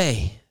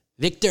Norway,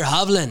 Viktor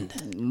Hovland.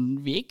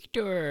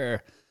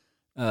 Victor.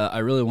 I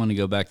really want to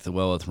go back to the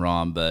well with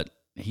Rahm, but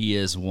he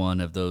is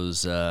one of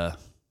those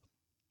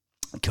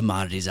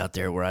commodities out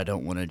there where I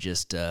don't want to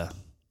just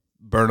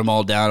burn them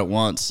all down at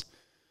once.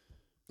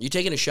 You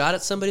taking a shot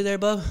at somebody there,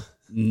 bub?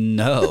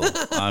 No.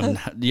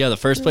 The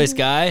first place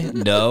guy?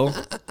 No.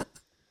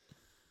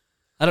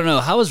 I don't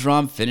know. How has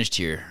Rahm finished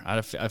here?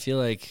 I feel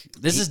like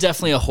this is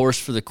definitely a horse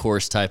for the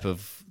course type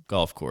of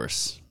golf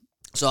course.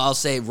 So I'll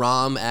say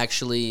Rahm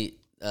actually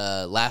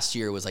last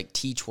year was like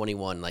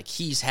T21. Like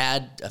he's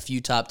had a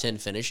few top 10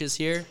 finishes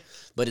here,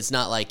 but it's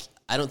not like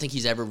I don't think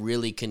he's ever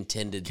really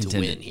contended to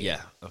win here.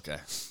 Yeah, okay.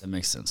 That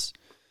makes sense.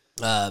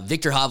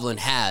 Viktor Hovland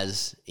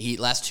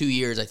last 2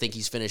 years, I think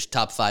he's finished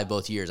top 5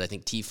 both years. I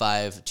think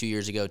T5 2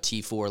 years ago,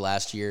 T4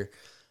 last year.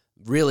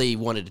 Really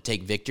wanted to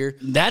take Victor.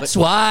 That's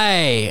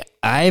why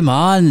I'm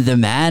on the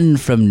man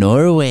from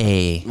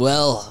Norway.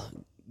 Well,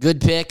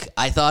 good pick.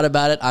 I thought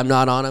about it. I'm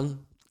not on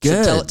him.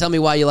 Good. So tell me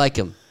why you like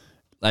him.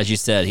 As you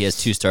said, he has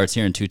 2 starts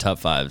here and 2 top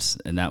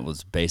 5s, and that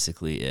was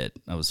basically it.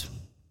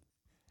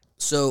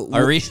 So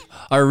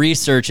our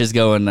research is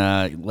going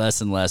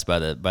less and less by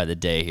the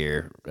day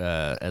here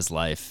as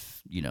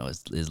life,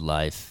 is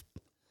life.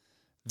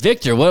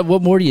 Victor, what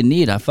more do you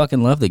need? I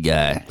fucking love the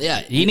guy.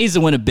 Yeah. He needs to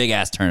win a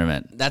big-ass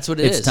tournament. That's what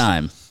it is. It's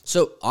time.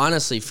 So,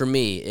 honestly, for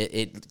me,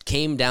 it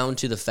came down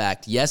to the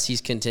fact, yes, he's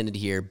contended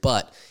here,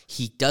 but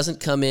he doesn't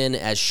come in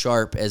as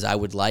sharp as I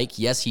would like.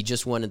 Yes, he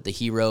just won at the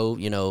Hero,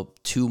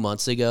 3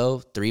 months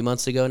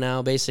ago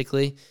now,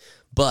 basically.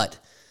 But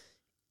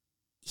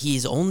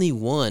he's only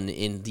won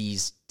in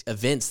these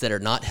events that are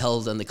not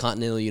held in the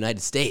continental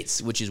United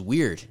States, which is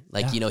weird.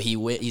 Like,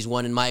 he's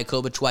won in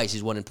Mayakoba twice.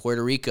 He's won in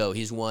Puerto Rico.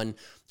 He's won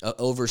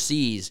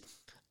overseas.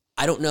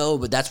 I don't know,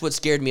 but that's what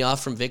scared me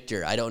off from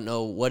Victor. I don't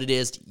know what it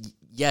is.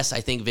 Yes, I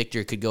think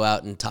Victor could go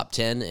out in top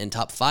 10 and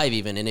top 5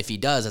 even, and if he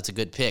does, that's a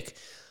good pick.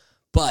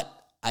 But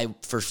I,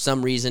 for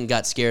some reason,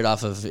 got scared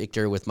off of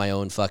Victor with my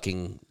own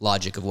fucking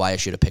logic of why I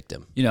should have picked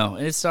him. And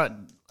it's not,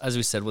 as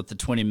we said, with the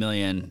 $20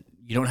 million,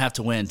 you don't have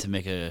to win to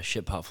make a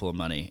shit pot full of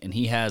money. And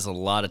he has a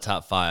lot of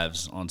top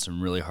 5s on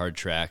some really hard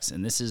tracks.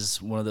 And this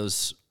is one of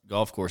those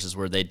golf courses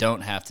where they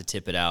don't have to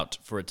tip it out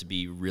for it to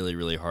be really,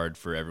 really hard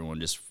for everyone,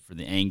 just for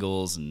the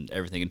angles and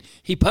everything. And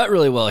he putt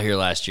really well here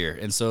last year.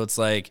 And so it's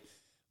like,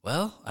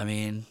 well, I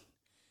mean,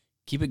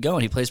 keep it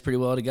going. He plays pretty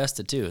well at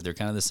Augusta, too. They're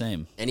kind of the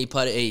same. And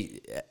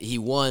he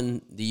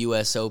won the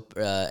U.S.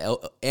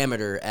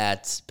 Amateur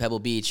at Pebble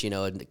Beach,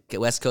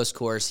 West Coast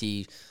course.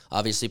 He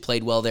obviously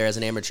played well there as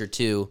an amateur,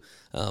 too.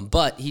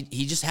 But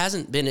he just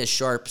hasn't been as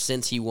sharp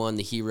since he won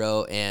the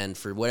Hero, and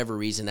for whatever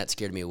reason, that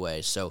scared me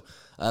away. So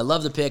I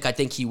love the pick. I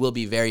think he will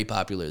be very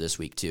popular this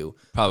week, too.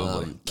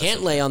 Probably.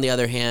 Cantlay, on the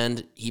other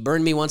hand, he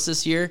burned me once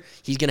this year.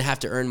 He's going to have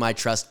to earn my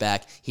trust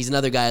back. He's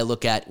another guy I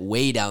look at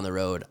way down the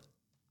road.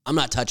 I'm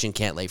not touching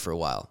Cantlay for a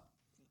while.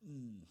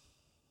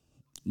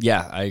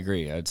 Yeah, I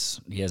agree.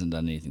 He hasn't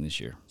done anything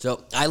this year.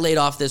 So I laid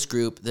off this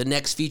group. The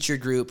next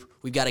featured group,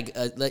 we've got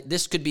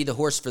this could be the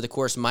horse for the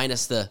course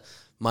minus the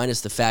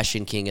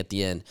fashion king at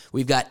the end.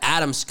 We've got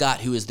Adam Scott,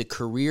 who is the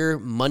career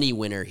money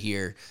winner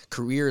here,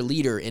 career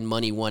leader in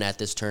money won at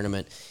this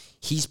tournament.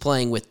 He's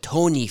playing with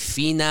Tony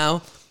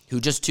Finau, who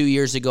just 2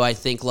 years ago, I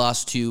think,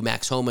 lost to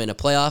Max Homa in a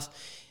playoff,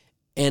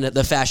 and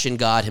the fashion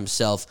god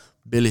himself,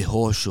 Billy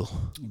Horschel.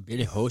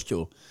 Billy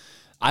Horschel.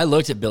 I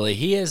looked at Billy.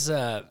 He has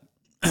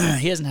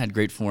he hasn't had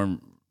great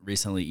form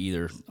recently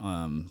either.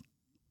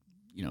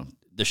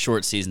 The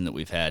short season that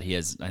we've had,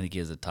 I think he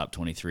has a top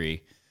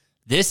 23.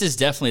 This is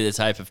definitely the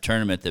type of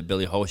tournament that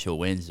Billy Horschel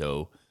wins,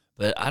 though.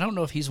 But I don't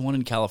know if he's won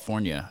in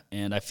California.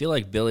 And I feel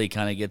like Billy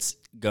kind of gets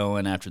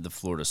going after the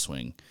Florida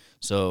swing.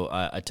 So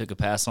I took a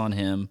pass on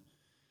him.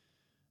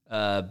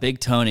 Big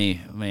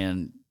Tony,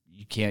 man,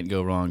 you can't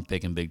go wrong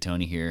picking Big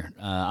Tony here.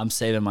 I'm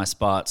saving my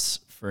spots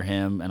for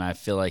him, and I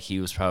feel like he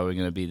was probably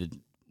going to be the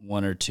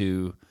 1 or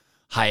 2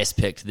 highest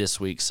picked this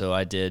week. So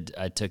I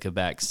took a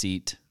back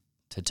seat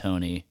to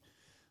Tony.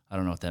 I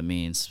don't know what that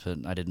means, but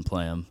I didn't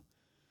play him.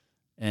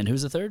 And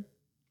who's the third?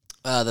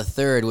 The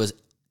third was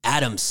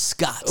Adam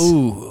Scott.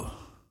 Ooh,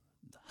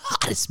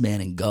 hottest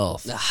man in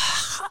golf.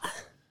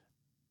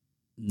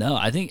 No,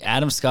 I think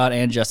Adam Scott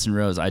and Justin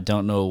Rose. I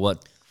don't know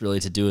what really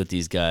to do with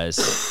these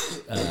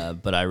guys,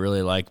 but I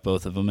really like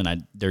both of them,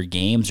 and their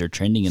games are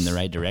trending in the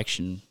right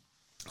direction.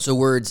 So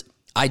words,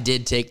 I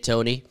did take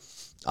Tony.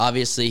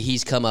 Obviously,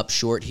 he's come up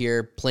short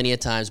here plenty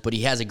of times, but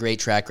he has a great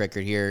track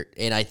record here,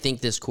 and I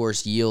think this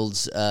course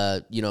yields,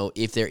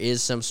 if there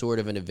is some sort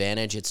of an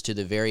advantage, it's to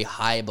the very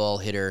high ball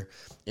hitter,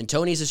 and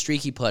Tony's a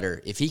streaky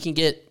putter. If he can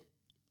get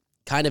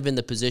kind of in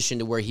the position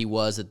to where he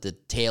was at the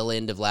tail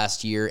end of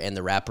last year and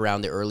the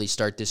wraparound, the early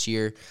start this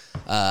year,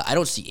 I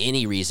don't see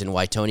any reason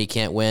why Tony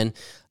can't win.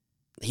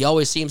 He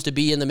always seems to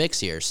be in the mix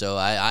here, so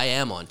I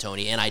am on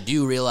Tony, and I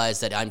do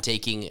realize that I'm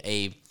taking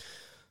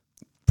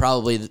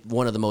probably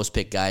one of the most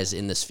picked guys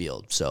in this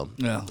field, so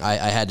Yeah.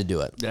 I had to do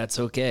it. That's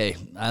okay.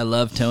 I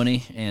love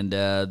Tony, and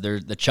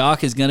the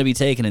chalk is going to be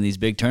taken in these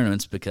big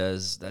tournaments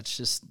because that's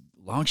just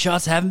long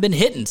shots haven't been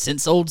hitting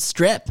since old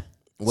Strep.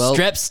 Well-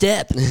 Strep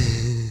step.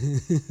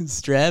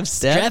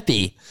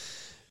 Streppy.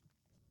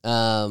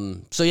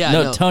 So yeah,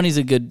 No, Tony's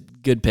a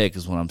good pick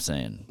is what I'm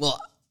saying.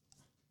 Well,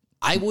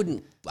 I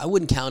wouldn't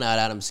count out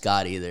Adam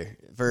Scott either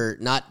for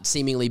not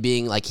seemingly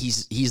being like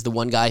he's the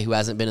one guy who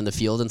hasn't been in the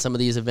field in some of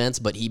these events,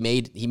 but he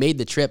made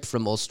the trip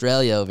from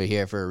Australia over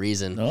here for a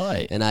reason.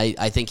 Right. And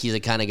I think he's the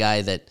kind of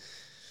guy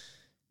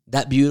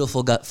that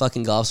beautiful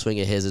fucking golf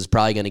swing of his is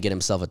probably going to get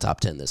himself a top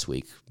 10 this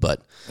week.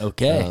 But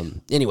Okay.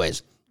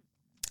 anyways,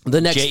 the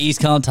next J.E.'s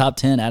calling top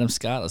 10, Adam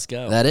Scott. Let's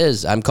go. that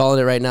is, I'm calling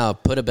it right now.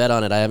 Put a bet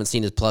on it. I haven't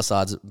seen his plus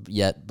odds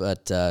yet,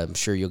 but I'm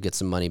sure you'll get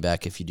some money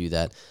back if you do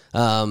that.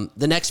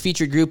 The next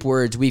featured group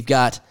words, we've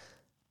got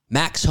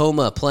Max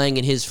Homa playing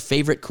in his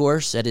favorite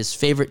course at his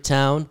favorite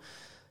town.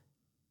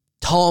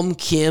 Tom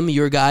Kim,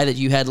 your guy that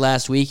you had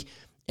last week,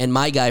 and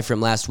my guy from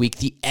last week,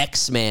 the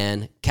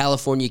X-Man,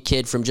 California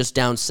kid from just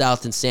down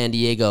south in San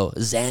Diego,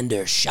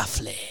 Xander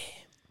Schauffele.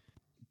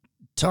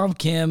 Tom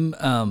Kim,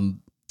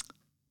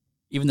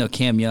 even though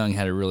Cam Young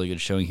had a really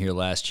good showing here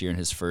last year in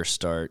his first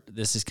start,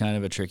 this is kind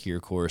of a trickier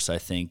course. I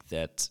think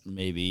that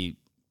maybe,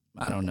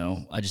 I don't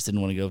know, I just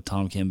didn't want to go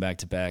Tom Kim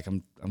back-to-back.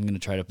 I'm going to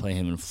try to play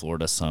him in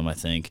Florida some, I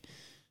think.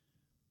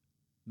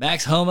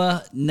 Max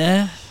Homa,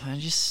 nah,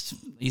 he's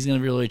going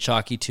to be really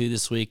chalky too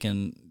this week,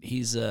 and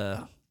he's,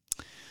 I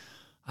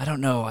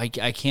don't know, I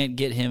can't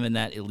get him in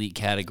that elite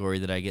category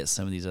that I get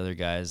some of these other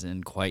guys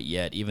in quite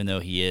yet, even though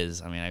he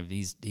is. I mean,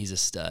 he's a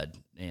stud,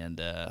 and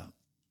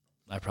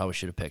I probably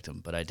should have picked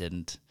him, but I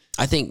didn't.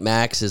 I think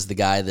Max is the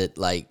guy that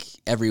like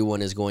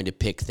everyone is going to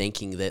pick,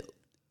 thinking that,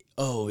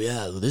 oh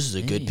yeah, this is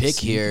a good pick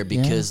here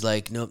because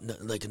like not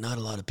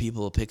a lot of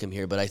people will pick him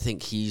here, but I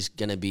think he's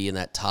gonna be in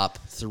that top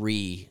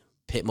 3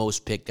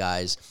 most picked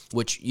guys.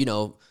 Which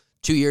 2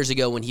 years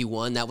ago when he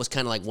won, that was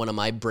kind of like one of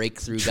my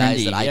breakthrough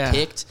guys that I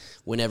picked.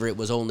 Whenever it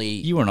was only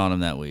You weren't on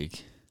him that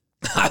week.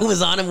 I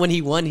was on him when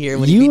he won here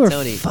when he beat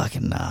Tony.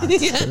 Fucking not. I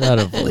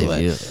don't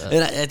believe you.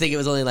 And I think it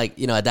was only like,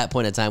 at that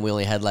point in time, we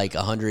only had like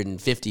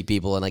 150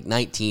 people and like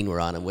 19 were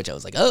on him, which I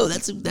was like, oh,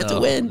 that's a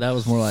win. That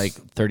was more like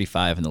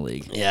 35 in the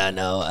league. Yeah,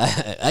 no.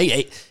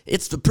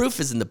 It's the proof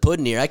is in the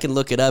pudding here. I can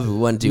look it up if we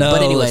want to. No,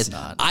 but anyways, it's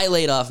not. I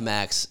laid off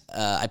Max.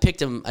 I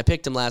picked him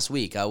last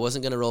week. I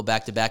wasn't going to roll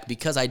back to back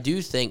because I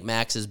do think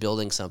Max is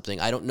building something.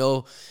 I don't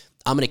know.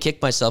 I'm going to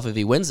kick myself if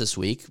he wins this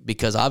week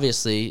because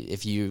obviously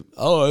if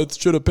I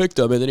should have picked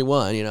him and then he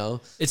won,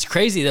 It's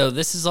crazy, though.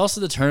 This is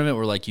also the tournament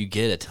where, like, you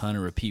get a ton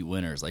of repeat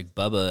winners. Like,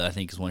 Bubba, I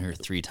think, has won here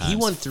 3 times. He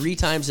won 3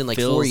 times in like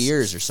 4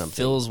 years or something.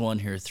 Phil's won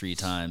here 3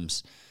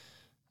 times.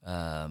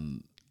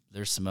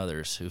 There's some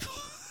others who...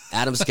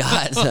 Adam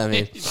Scott, I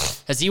mean...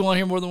 Has he won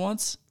here more than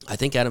once? I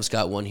think Adam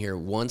Scott won here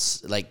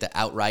once, like the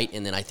outright,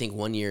 and then I think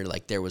one year,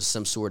 like, there was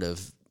some sort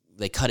of...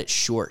 They cut it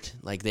short.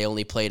 Like, they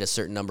only played a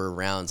certain number of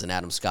rounds, and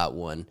Adam Scott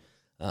won.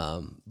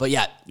 But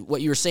yeah,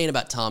 what you were saying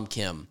about Tom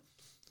Kim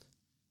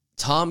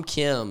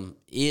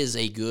is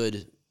a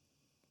good,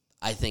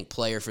 I think,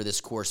 player for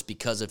this course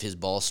because of his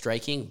ball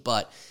striking,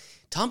 but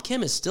Tom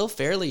Kim is still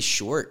fairly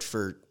short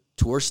for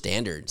tour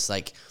standards.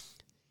 Like,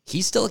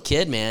 he's still a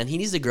kid, man. He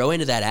needs to grow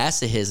into that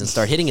ass of his and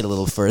start hitting it a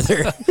little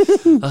further.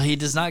 Well, he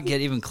does not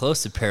get even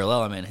close to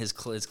parallel. I mean, his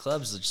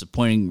clubs are just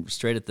pointing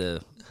straight at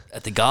the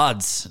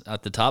gods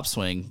at the top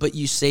swing. But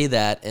you say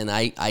that, and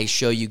I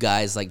show you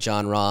guys like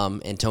John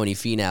Rahm and Tony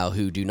Finau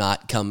who do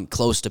not come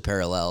close to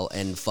parallel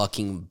and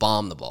fucking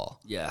bomb the ball.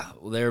 Yeah,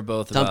 well, they're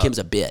both Tom Kim's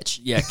a bitch.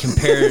 Yeah,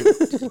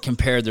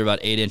 compared, they're about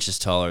 8 inches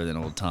taller than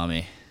old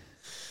Tommy.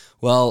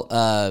 Well,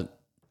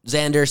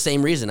 Xander,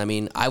 same reason. I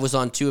mean, I was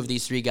on 2 of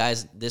these 3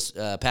 guys this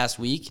past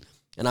week,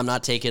 and I'm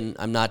not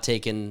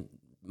taking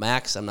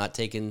Max. I'm not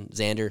taking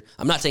Xander.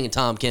 I'm not taking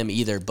Tom Kim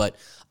either, but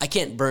I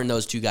can't burn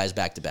those 2 guys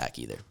back to back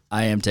either.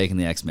 I am taking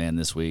the X-Man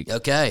this week.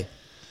 Okay.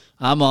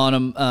 I'm on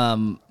him.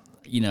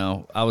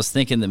 I was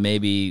thinking that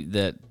maybe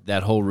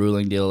that whole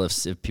ruling deal,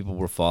 if people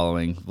were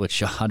following,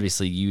 which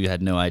obviously you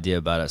had no idea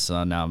about it,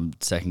 so now I'm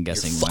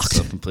second-guessing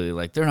myself completely.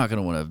 Like, they're not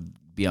going to want to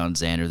be on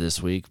Xander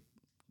this week.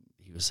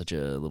 He was such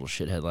a little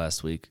shithead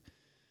last week.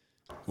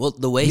 Well,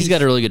 the way He's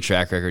got a really good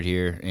track record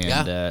here, and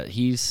Yeah.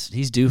 he's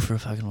due for a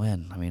fucking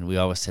win. I mean, we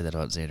always say that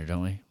about Xander,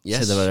 don't we?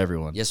 Yes. Say that about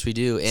everyone. Yes, we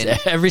do. And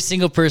Every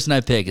single person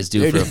I pick is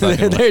due for a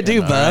fucking win. they're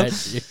due, all bub.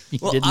 right? You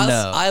well, didn't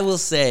know. I will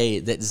say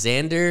that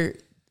Xander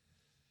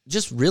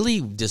just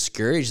really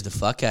discouraged the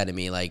fuck out of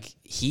me. Like,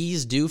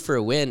 he's due for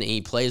a win, and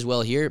he plays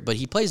well here, but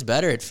he plays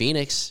better at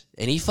Phoenix,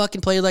 and he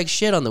fucking played like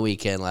shit on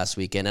the last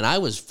weekend, and I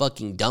was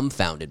fucking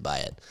dumbfounded by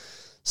it.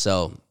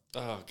 So,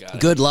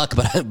 good luck,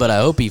 but I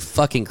hope he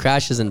fucking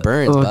crashes and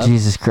burns, bub.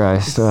 Jesus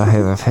Christ. I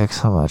hate my pick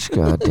so much.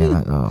 God damn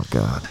it. Oh,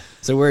 God.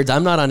 So, Words,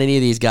 I'm not on any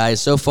of these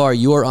guys. So far,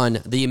 you're on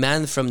the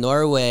man from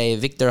Norway,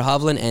 Victor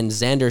Hovland, and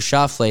Xander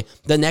Schauffele.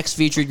 The next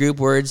featured group,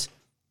 Words,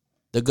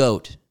 the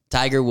GOAT,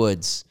 Tiger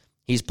Woods.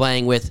 He's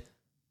playing with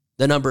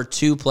the number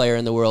 2 player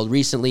in the world,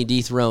 recently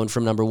dethroned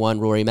from number 1,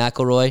 Rory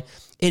McIlroy.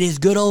 It is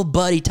good old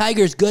buddy,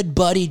 Tiger's good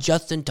buddy,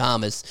 Justin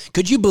Thomas.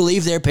 Could you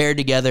believe they're paired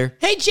together?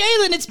 Hey,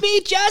 Jalen, it's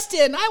me,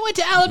 Justin. I went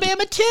to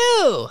Alabama,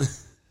 too.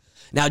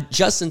 Now,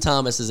 Justin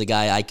Thomas is a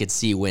guy I could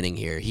see winning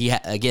here.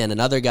 Again,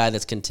 another guy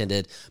that's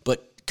contended,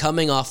 but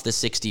coming off the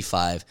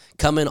 65,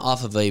 coming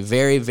off of a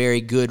very, very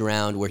good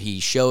round where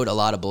he showed a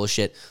lot of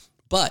bullshit,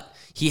 but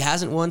he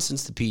hasn't won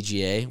since the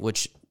PGA,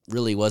 which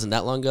really wasn't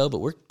that long ago, but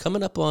we're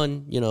coming up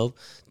on,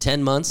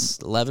 10 months,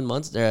 11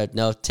 months,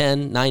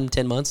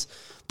 10 months,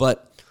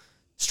 but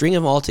string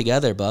them all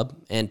together, bub.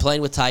 And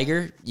playing with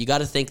Tiger, you got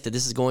to think that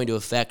this is going to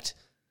affect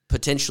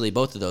potentially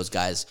both of those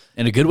guys.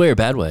 In a good way or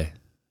bad way?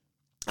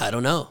 I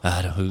don't know.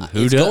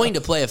 Who It's do- going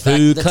to play a factor.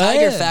 who The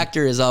Tiger can?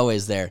 factor is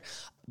always there.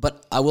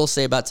 But I will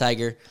say about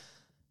Tiger,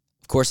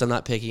 of course I'm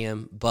not picking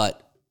him,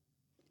 but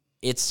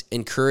it's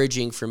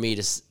encouraging for me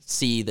to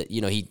see that,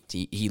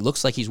 he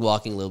looks like he's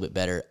walking a little bit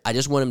better. I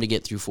just want him to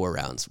get through 4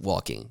 rounds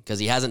walking because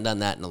he hasn't done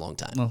that in a long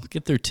time. Well,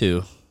 get through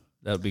 2.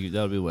 That would be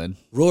a win.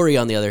 Rory,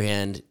 on the other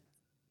hand,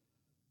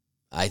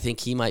 I think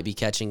he might be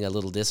catching a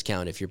little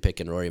discount if you're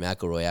picking Rory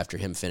McIlroy after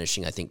him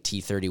finishing, I think,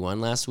 T31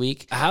 last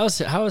week. How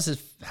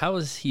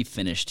is he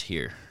finished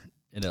here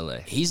in LA?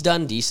 He's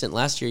done decent.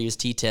 Last year he was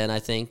T10, I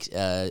think.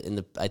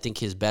 I think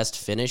his best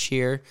finish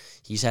here.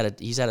 He's had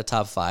a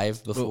top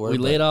 5 before. We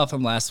but laid off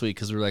him last week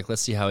because we were like,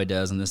 let's see how he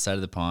does on this side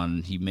of the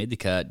pond. He made the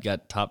cut,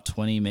 got top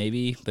 20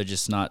 maybe, but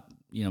just not,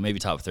 maybe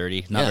top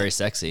 30. Not Yeah. very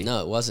sexy.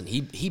 No, it wasn't.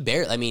 He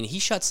barely. I mean, he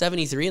shot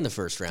 73 in the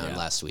first round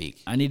last week.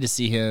 I need to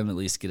see him at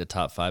least get a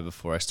top 5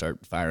 before I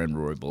start firing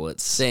Rory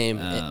bullets. Same,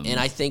 and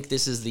I think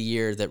this is the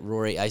year that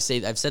Rory. I've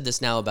said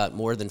this now about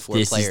more than 4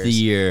 This players. is the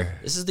year.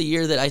 This is the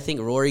year that I think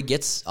Rory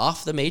gets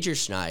off the major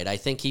schneid. I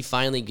think he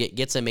finally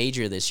gets a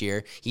major this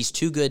year. He's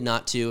too good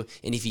not to,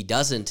 and if he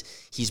doesn't,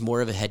 he's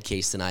more of a head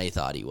case than I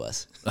thought he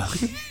was.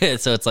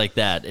 So it's like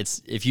that.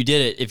 It's if you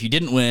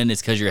didn't win,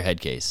 it's because you're a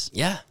head case.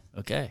 Yeah,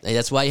 Okay. and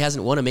that's why he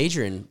hasn't won a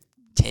major in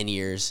 10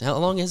 years. How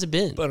long has it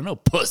been? But I don't know,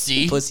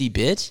 pussy. Pussy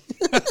bitch.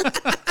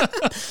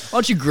 Why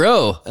don't you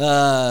grow?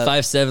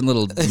 5'7"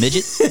 little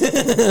midget.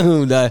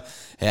 No,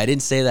 hey, I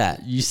didn't say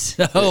that. You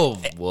so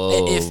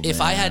whoa. If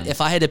I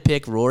had to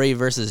pick Rory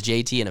versus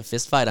JT in a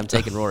fist fight, I'm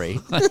taking Rory.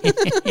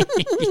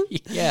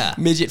 yeah.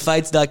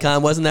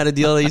 Midgetfights.com, wasn't that a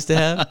deal they used to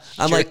have?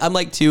 I'm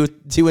like two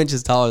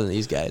inches taller than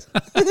these guys.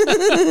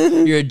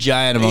 You're a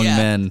giant among Yeah,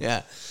 men.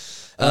 Yeah.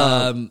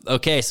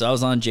 Okay, so I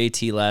was on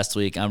JT last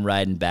week. I'm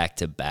riding back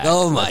to back.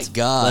 Oh my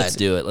God. Let's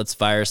do it. Let's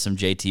fire some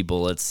JT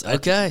bullets.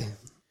 Okay.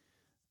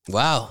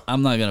 Wow.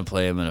 I'm not gonna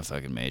play him in a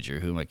fucking major.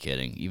 Who am I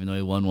kidding? Even though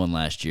he won one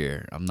last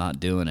year, I'm not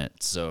doing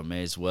it. So I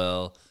may as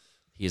well.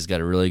 He's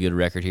got a really good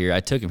record here. I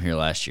took him here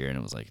last year, and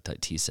it was like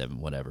T7,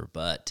 whatever.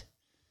 But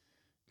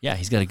yeah,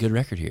 he's got a good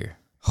record here.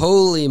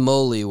 Holy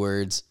moly,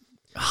 words.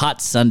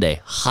 Hot Sunday.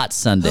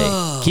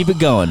 Keep it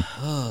going.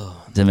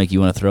 Does that make you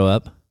want to throw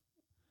up?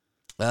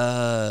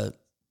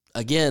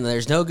 Again,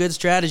 there's no good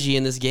strategy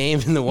in this game,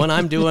 and the one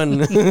I'm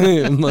doing, is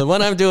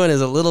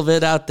a little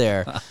bit out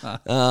there.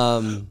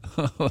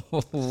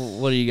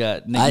 What do you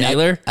got? Nick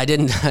Naylor? I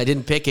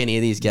didn't pick any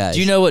of these guys.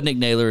 Do you know what Nick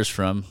Naylor is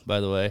from, by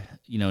the way?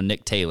 You know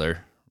Nick Taylor,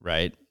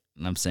 right?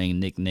 And I'm saying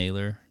Nick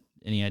Naylor.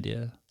 Any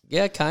idea?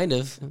 Yeah, kind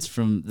of. It's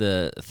from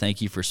the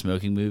Thank You for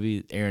Smoking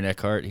movie. Aaron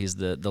Eckhart, he's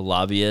the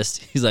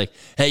lobbyist. He's like,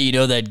 hey, you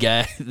know that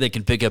guy that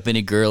can pick up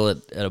any girl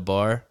at a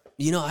bar?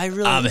 You know,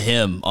 I'm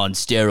him on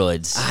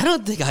steroids. I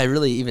don't think I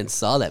really even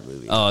saw that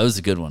movie. Oh, it was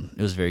a good one.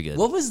 It was very good.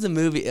 What was the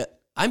movie?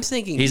 I'm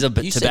thinking. He's a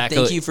you said tobacco-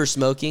 Thank You for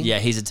Smoking. Yeah,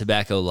 he's a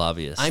tobacco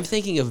lobbyist. I'm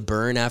thinking of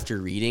Burn After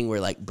Reading, where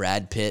like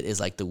Brad Pitt is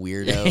like the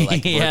weirdo,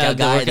 like Yeah, workout the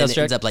guy, workout and then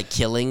struck- ends up like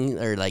killing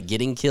or like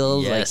getting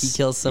killed. Like he Yes.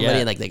 kills somebody,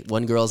 Yeah. and like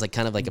one girl's like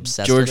kind of like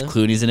obsessed George with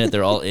him. Clooney's in it.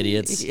 They're all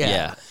idiots. Yeah.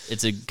 Yeah.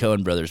 It's a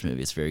Coen Brothers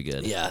movie. It's very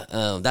good. Yeah,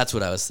 that's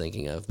what I was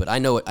thinking of. But I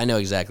know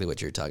exactly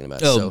what you're talking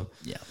about. Oh, So,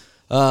 yeah.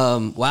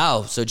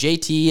 wow. So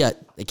JT,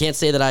 I can't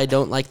say that I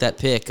don't like that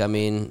pick. I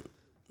mean,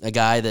 a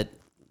guy that,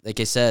 like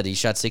I said, he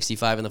shot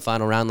 65 in the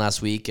final round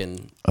last week,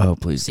 and Oh,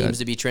 please, seems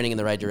to be trending in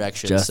the right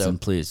direction. Justin, so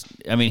please.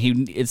 I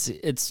mean,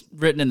 it's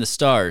written in the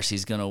stars.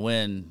 He's going to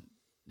win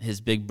his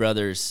big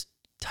brother's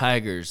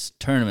Tigers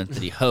tournament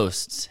that he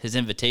hosts, his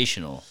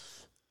invitational.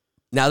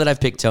 Now that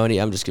I've picked Tony,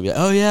 I'm just gonna be like,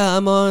 oh yeah,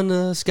 I'm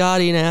on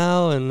Scotty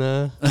now, and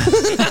I'm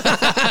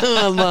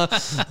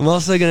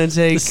also gonna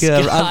take.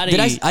 Did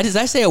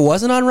I say I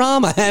wasn't on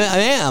Rom? I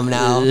am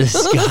now.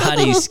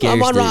 Scotty scares.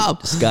 I'm on Rom.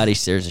 Scotty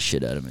scares the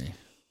shit out of me.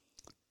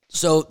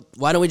 So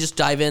why don't we just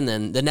dive in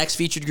then? The next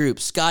featured group: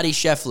 Scotty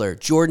Scheffler,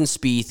 Jordan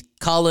Spieth,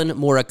 Colin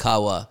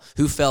Morikawa,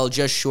 who fell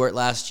just short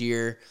last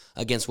year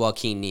against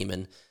Joaquin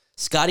Niemann.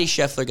 Scotty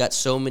Scheffler got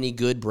so many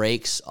good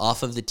breaks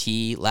off of the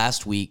tee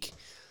last week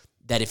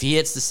that if he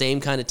hits the same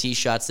kind of tee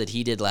shots that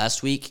he did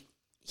last week,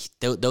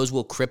 those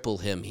will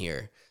cripple him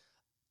here.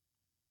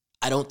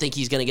 I don't think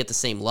he's going to get the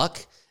same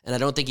luck, and I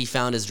don't think he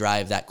found his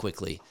drive that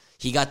quickly.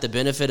 He got the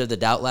benefit of the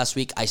doubt last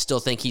week. I still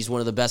think he's one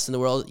of the best in the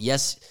world.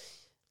 Yes,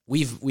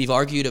 we've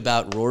argued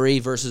about Rory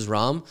versus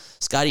Rahm.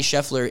 Scotty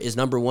Scheffler is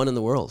number one in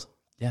the world.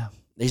 Yeah.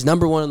 He's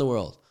number one in the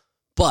world.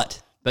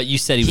 But you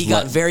said he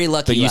got very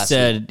lucky. But you last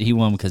said week. He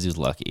won because he was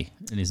lucky,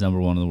 and he's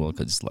number one in the world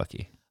because he's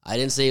lucky. I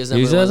didn't say he was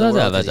number one in the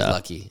world because he's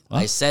lucky. What?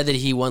 I said that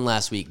he won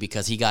last week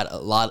because he got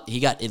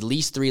at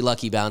least 3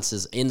 lucky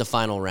bounces in the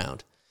final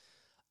round.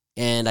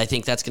 And I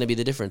think that's going to be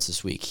the difference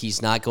this week. He's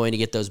not going to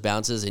get those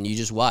bounces, and you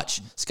just watch.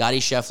 Scotty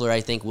Scheffler,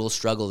 I think, will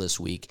struggle this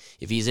week.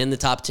 If he's in the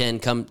top 10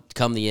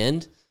 come the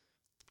end,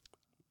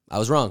 I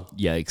was wrong.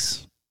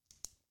 Yikes.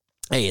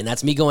 Hey, and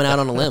that's me going out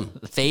on a limb.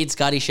 Fade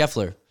Scotty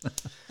Scheffler.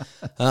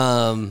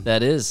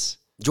 That is.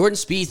 Jordan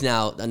Spieth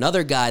now,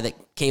 another guy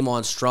that came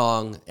on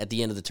strong at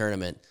the end of the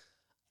tournament.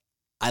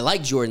 I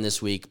like Jordan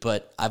this week,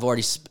 but I've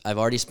already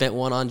spent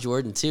one on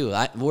Jordan too.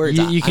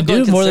 You can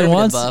do more than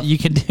once. You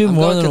can do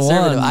more than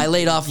one. I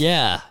laid off.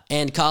 Yeah.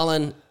 And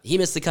Colin, he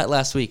missed the cut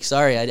last week.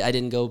 Sorry, I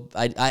didn't go.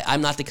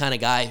 I'm not the kind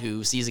of guy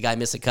who sees a guy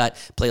miss a cut,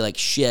 play like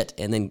shit,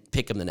 and then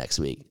pick him the next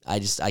week. I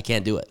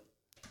can't do it.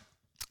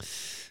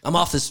 I'm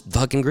off this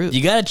fucking group.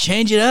 You got to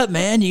change it up,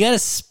 man. You got to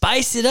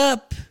spice it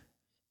up.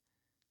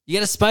 You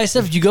got to spice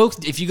up.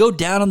 If you go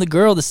down on the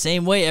girl the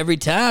same way every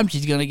time,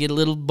 she's going to get a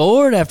little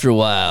bored after a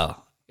while.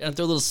 You got to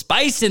throw a little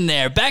spice in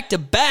there, back to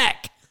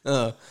back.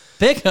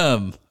 Pick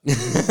him.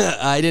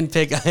 I didn't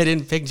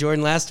pick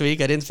Jordan last week.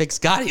 I didn't pick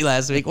Scotty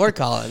last week or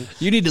Colin.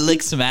 You need to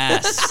lick some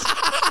ass.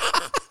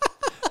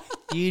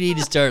 You need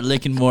to start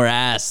licking more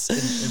ass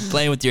and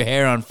playing with your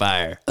hair on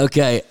fire.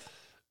 Okay.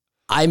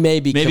 I may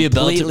be maybe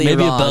completely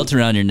maybe wrong. A belt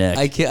around your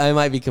neck. I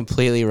might be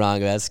completely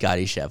wrong about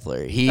Scotty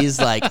Scheffler. He's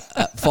like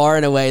far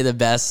and away the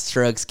best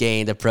strokes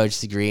gained approach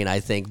to green, I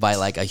think, by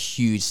like a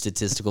huge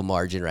statistical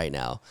margin right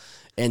now.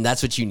 And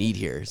that's what you need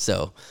here.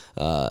 So,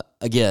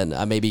 again,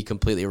 I may be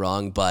completely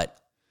wrong, but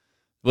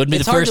wouldn't be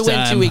it's the hard first to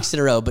win time. 2 weeks in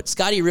a row. But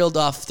Scotty reeled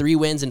off 3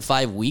 wins in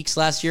 5 weeks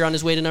last year on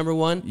his way to number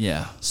one.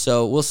 Yeah.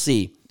 So we'll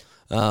see.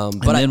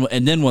 And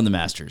then won the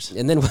Masters.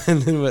 And then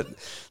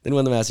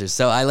won the Masters.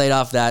 So I laid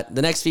off that.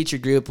 The next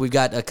featured group, we've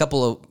got a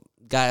couple of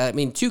guys. I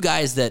mean, 2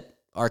 guys that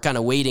are kind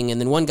of waiting, and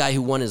then one guy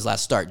who won his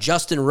last start.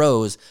 Justin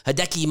Rose,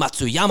 Hideki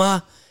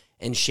Matsuyama,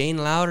 and Shane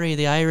Lowry,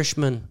 the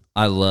Irishman.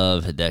 I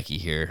love Hideki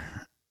here.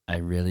 I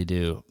really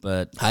do.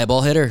 But high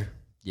ball hitter.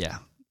 Yeah.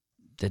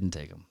 Didn't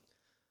take him.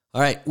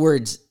 All right,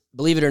 words.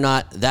 Believe it or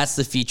not, that's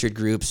the featured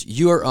groups.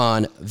 You are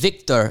on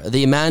Victor,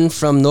 the man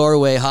from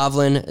Norway,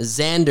 Hovland,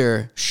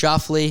 Xander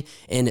Schauffele,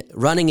 and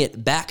running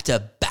it back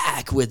to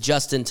back with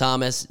Justin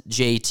Thomas,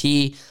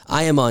 JT.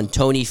 I am on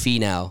Tony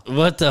Finau.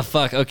 What the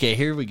fuck? Okay,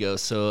 here we go.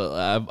 So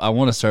I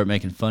want to start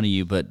making fun of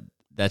you, but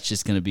that's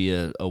just going to be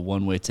a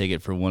one-way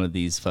ticket for one of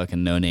these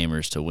fucking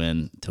no-namers to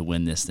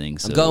win this thing.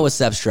 So I'm going with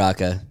Sepp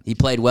Straka. He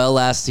played well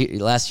last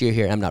year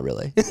here. I'm not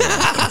really.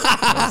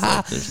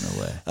 There's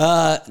no way.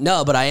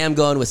 No, but I am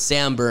going with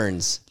Sam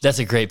Burns. That's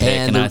a great pick.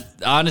 And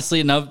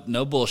honestly,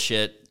 no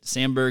bullshit.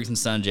 Sam Burns and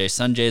Sanjay.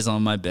 Sanjay's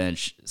on my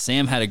bench.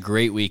 Sam had a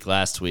great week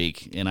last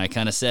week, and I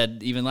kind of said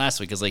even last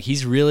week, is like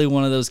he's really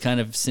one of those kind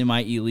of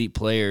semi-elite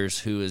players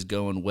who is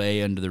going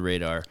way under the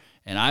radar.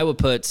 And I would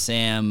put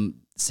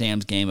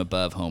Sam's game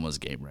above Homa's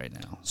game right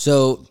now.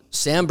 So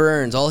Sam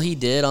Burns, all he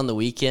did on the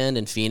weekend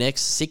in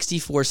Phoenix,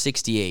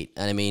 64-68.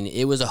 And I mean,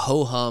 it was a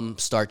ho-hum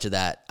start to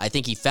that. I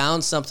think he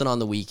found something on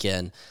the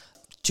weekend.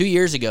 2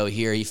 years ago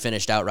here, he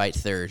finished outright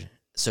third.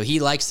 So he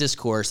likes this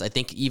course. I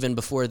think even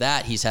before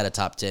that, he's had a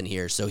top 10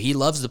 here. So he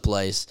loves the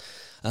place.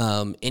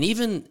 And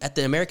even at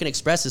the American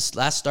Express, his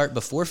last start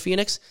before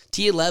Phoenix,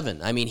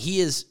 T11. I mean,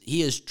 he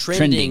is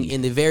trending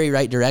in the very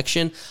right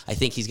direction. I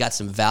think he's got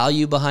some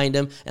value behind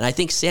him, and I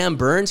think Sam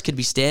Burns could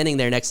be standing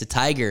there next to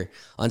Tiger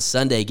on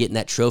Sunday, getting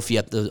that trophy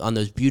up on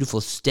those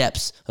beautiful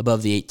steps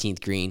above the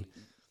 18th green.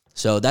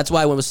 So that's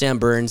why I went with Sam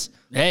Burns.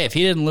 Hey, if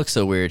he didn't look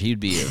so weird, he'd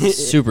be a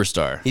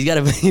superstar. He's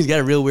got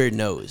a real weird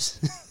nose.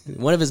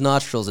 One of his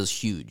nostrils is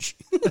huge.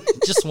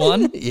 Just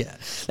one? Yeah.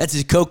 That's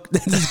his Coke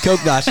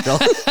nostril.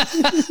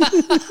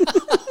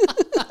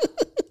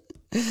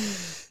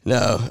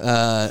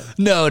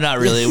 No, not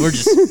really. We're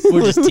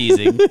just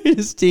teasing. We're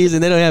just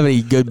teasing. They don't have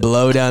any good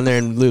blow down there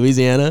in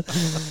Louisiana.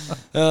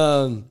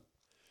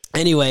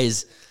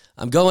 Anyways,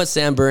 I'm going with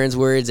Sam Burns'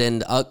 words,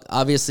 and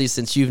obviously,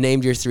 since you've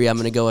named your 3, I'm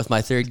going to go with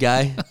my 3rd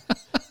guy.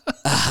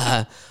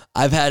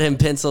 I've had him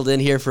penciled in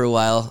here for a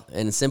while,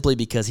 and simply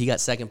because he got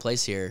second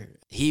place here.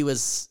 He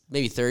was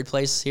maybe third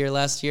place here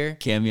last year.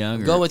 Cam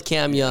Young. Go with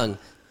Cam Young.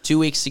 2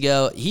 weeks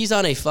ago, he's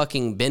on a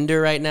fucking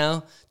bender right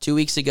now. 2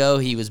 weeks ago,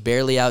 he was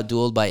barely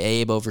outdueled by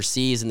Abe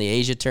overseas in the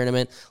Asia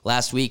tournament.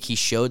 Last week, he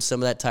showed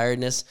some of that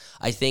tiredness.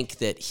 I think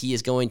that he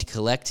is going to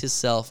collect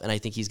himself, and I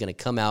think he's going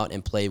to come out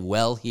and play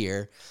well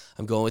here.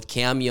 I'm going with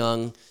Cam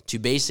Young to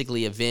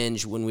basically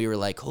avenge when we were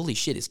like, holy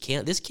shit, is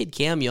this kid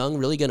Cam Young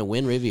really going to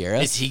win Riviera?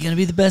 Is he going to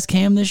be the best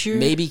Cam this year?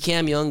 Maybe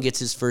Cam Young gets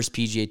his first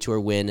PGA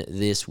Tour win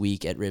this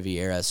week at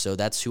Riviera, so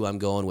that's who I'm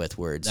going with,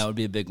 Words. That would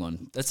be a big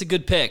one. That's a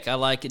good pick. I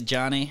like it,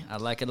 Johnny. I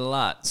like it a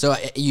lot. So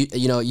you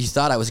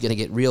thought I was going to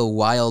get real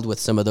wild with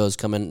some of those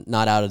coming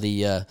not out of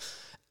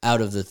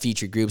the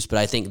featured groups, but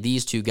I think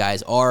these two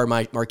guys are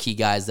my marquee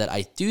guys that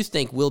I do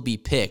think will be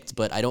picked,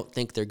 but I don't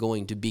think they're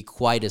going to be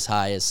quite as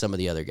high as some of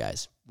the other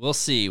guys. We'll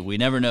see. We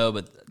never know,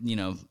 but,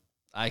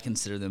 I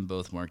consider them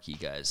both marquee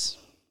guys,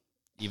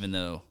 even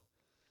though,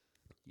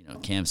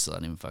 Cam still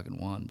hadn't even fucking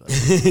won. But.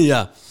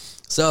 Yeah.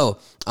 So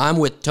I'm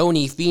with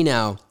Tony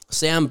Finau,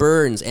 Sam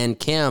Burns, and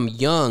Cam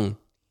Young.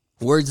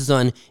 Words is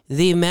on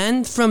the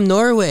man from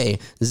Norway,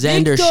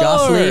 Xander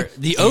Schauffele.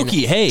 The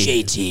Okie, hey.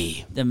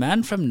 JT. The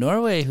man from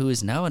Norway who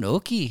is now an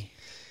Okie.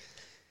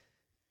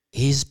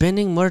 He's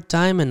spending more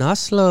time in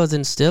Oslo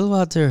than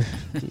Stillwater.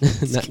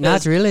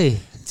 Not really.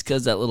 It's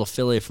because that little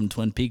filly from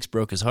Twin Peaks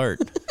broke his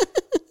heart.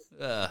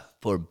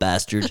 Poor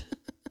bastard.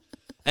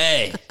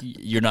 Hey,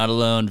 you're not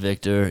alone,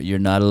 Victor. You're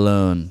not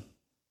alone.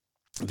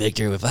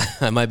 Victor,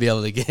 if I might be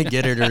able to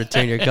get her to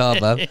return your call,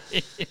 Bob.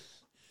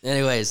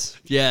 Anyways.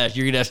 Yeah,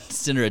 you're going to have to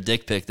send her a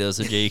dick pic, though,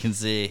 so Jay can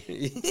see.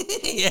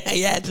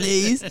 yeah,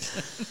 please.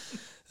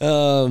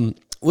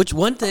 Which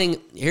one thing,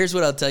 here's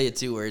what I'll tell you,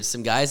 too, where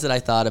some guys that I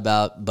thought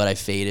about, but I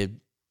faded.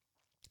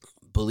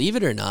 Believe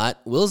it or not,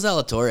 Will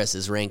Zalatoris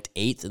is ranked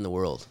 8th in the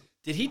world.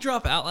 Did he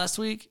drop out last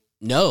week?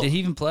 No. Did he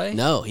even play?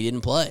 No, he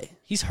didn't play.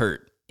 He's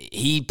hurt.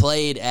 He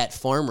played at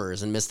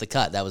Farmers and missed the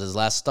cut. That was his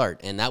last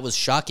start. And that was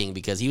shocking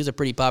because he was a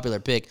pretty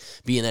popular pick,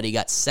 being that he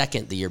got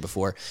second the year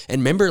before. And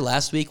remember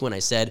last week when I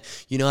said,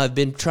 I've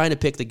been trying to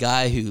pick the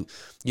guy who,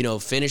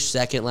 finished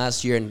second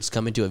last year and is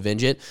coming to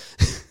avenge it?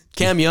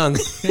 Cam Young.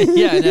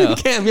 Yeah, I know.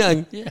 Cam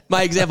Young. Yeah.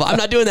 My example. I'm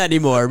not doing that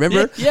anymore.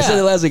 Remember? Yeah. I said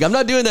it last week. I'm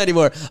not doing that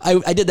anymore.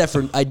 I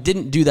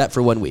didn't do that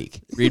for 1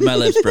 week. Read my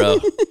lips, bro.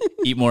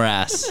 Eat more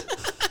ass.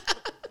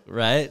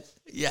 Right?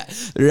 Yeah.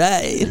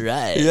 Right.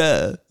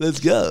 Yeah. Let's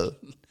go.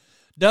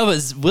 No,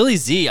 but Willie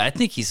Z, I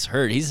think he's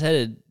hurt. He's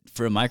headed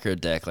for a micro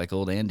deck like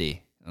old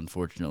Andy,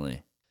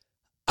 unfortunately.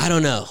 I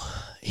don't know.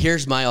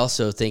 Here's my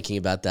also thinking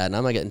about that, and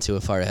I'm not getting too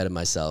far ahead of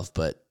myself,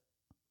 but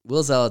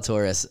Will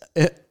Zalatoris,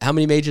 how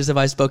many majors have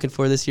I spoken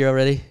for this year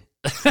already?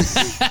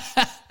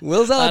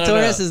 Will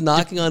Zalatoris is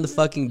knocking on the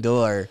fucking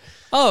door.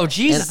 Oh,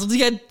 Jesus.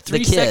 He had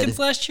 3 seconds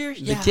last year?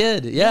 The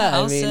kid, yeah.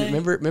 I'll say.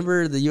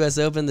 Remember the U.S.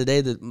 Open, the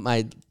day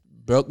that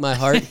broke my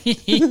heart?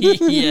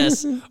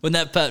 Yes, when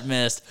that putt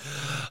missed.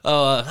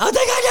 Oh, I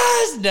think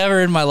I just never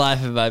in my life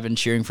have I been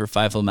cheering for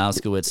Feifel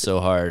Mauskowitz so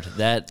hard.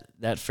 That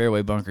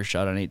fairway bunker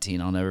shot on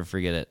 18, I'll never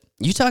forget it.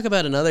 You talk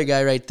about another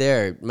guy right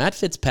there, Matt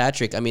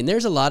Fitzpatrick. I mean,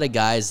 there's a lot of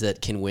guys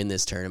that can win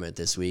this tournament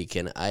this week,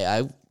 and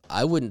I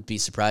wouldn't be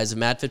surprised if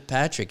Matt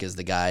Fitzpatrick is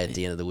the guy at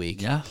the end of the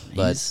week. Yeah,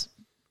 but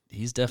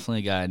he's definitely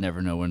a guy I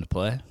never know when to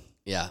play.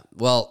 Yeah,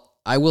 well,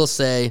 I will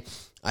say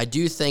I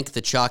do think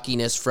the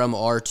chalkiness from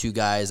our two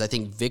guys, I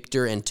think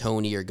Victor and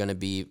Tony are going to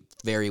be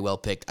very well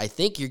picked. I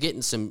think you're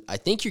getting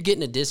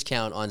a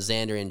discount on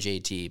Xander and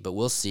JT, but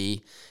we'll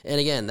see. And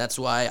again, that's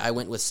why I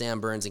went with Sam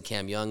Burns and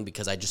Cam Young,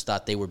 because I just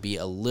thought they would be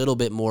a little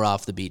bit more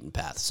off the beaten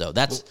path. So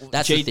that's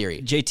the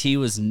theory. JT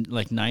was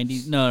like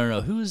 90.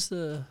 No. Who was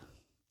the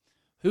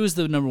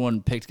number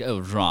one picked? Oh, it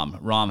was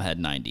Rahm. Rahm had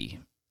 90.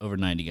 Over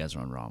 90 guys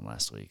were on Rahm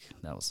last week.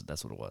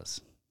 That's what it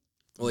was.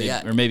 Well,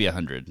 yeah. Or maybe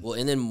 100. Well,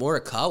 and then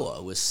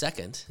Morikawa was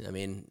second. I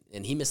mean,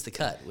 and he missed the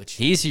cut, which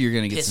he's who you're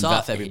going to get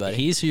everybody.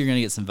 He's who you're going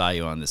to get some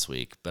value on this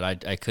week, but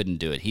I couldn't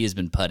do it. He has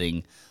been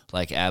putting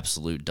like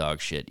absolute dog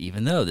shit,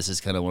 even though this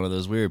is kind of one of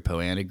those weird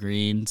Poana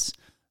greens,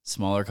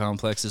 smaller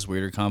complexes,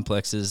 weirder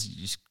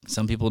complexes.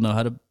 Some people know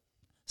how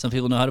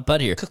to putt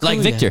here. Like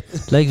Victor.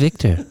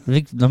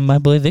 My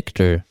boy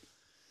Victor.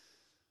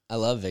 I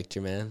love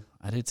Victor, man.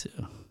 I do too.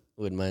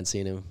 Wouldn't mind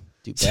seeing him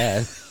do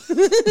bad. I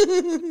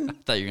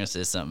thought you were going to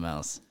say something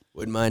else.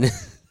 Wouldn't mind.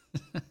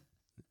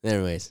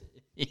 Anyways.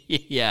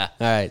 Yeah.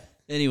 All right.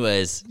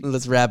 Anyways.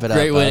 Let's wrap it up.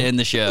 Great way to end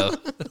the show.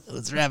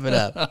 Let's wrap it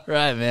up. All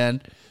right,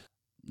 man.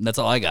 That's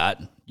all I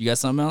got. You got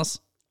something else?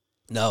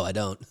 No, I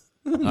don't.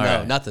 All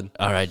right. Nothing.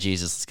 All right,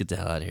 Jesus, let's get the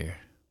hell out of here.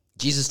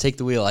 Jesus, take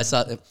the wheel. I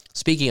saw.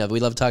 Speaking of, we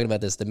love talking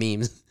about this, the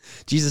memes.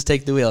 Jesus,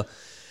 take the wheel.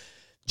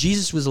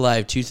 Jesus was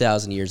alive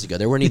 2,000 years ago.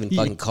 There weren't even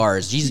fucking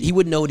cars. Jesus, he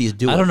wouldn't know what he's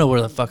doing. I don't know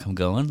where the fuck I'm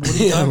going. What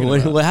are you talking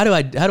about?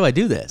 How do I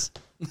do this?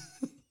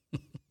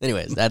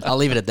 Anyways, I'll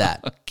leave it at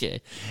that.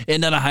 Okay.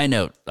 And on a high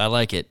note, I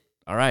like it.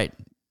 All right.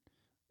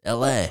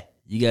 LA,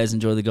 you guys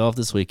enjoy the golf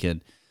this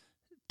weekend.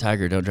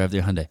 Tiger, don't drive the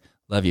Hyundai.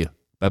 Love you.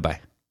 Bye-bye.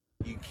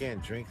 You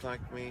can't drink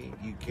like me.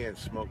 You can't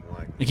smoke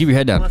like me. And keep your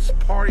head down. Let's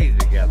party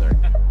together.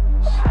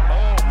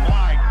 Oh,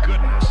 my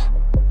goodness.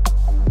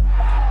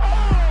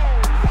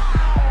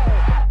 Oh!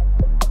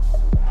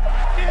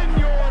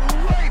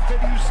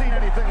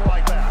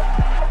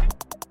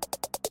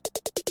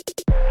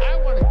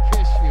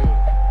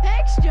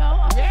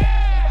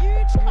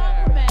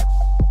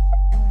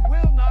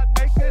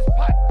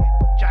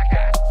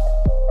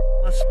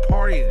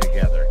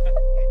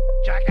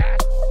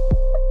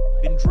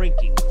 Been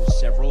drinking for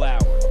several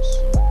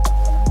hours.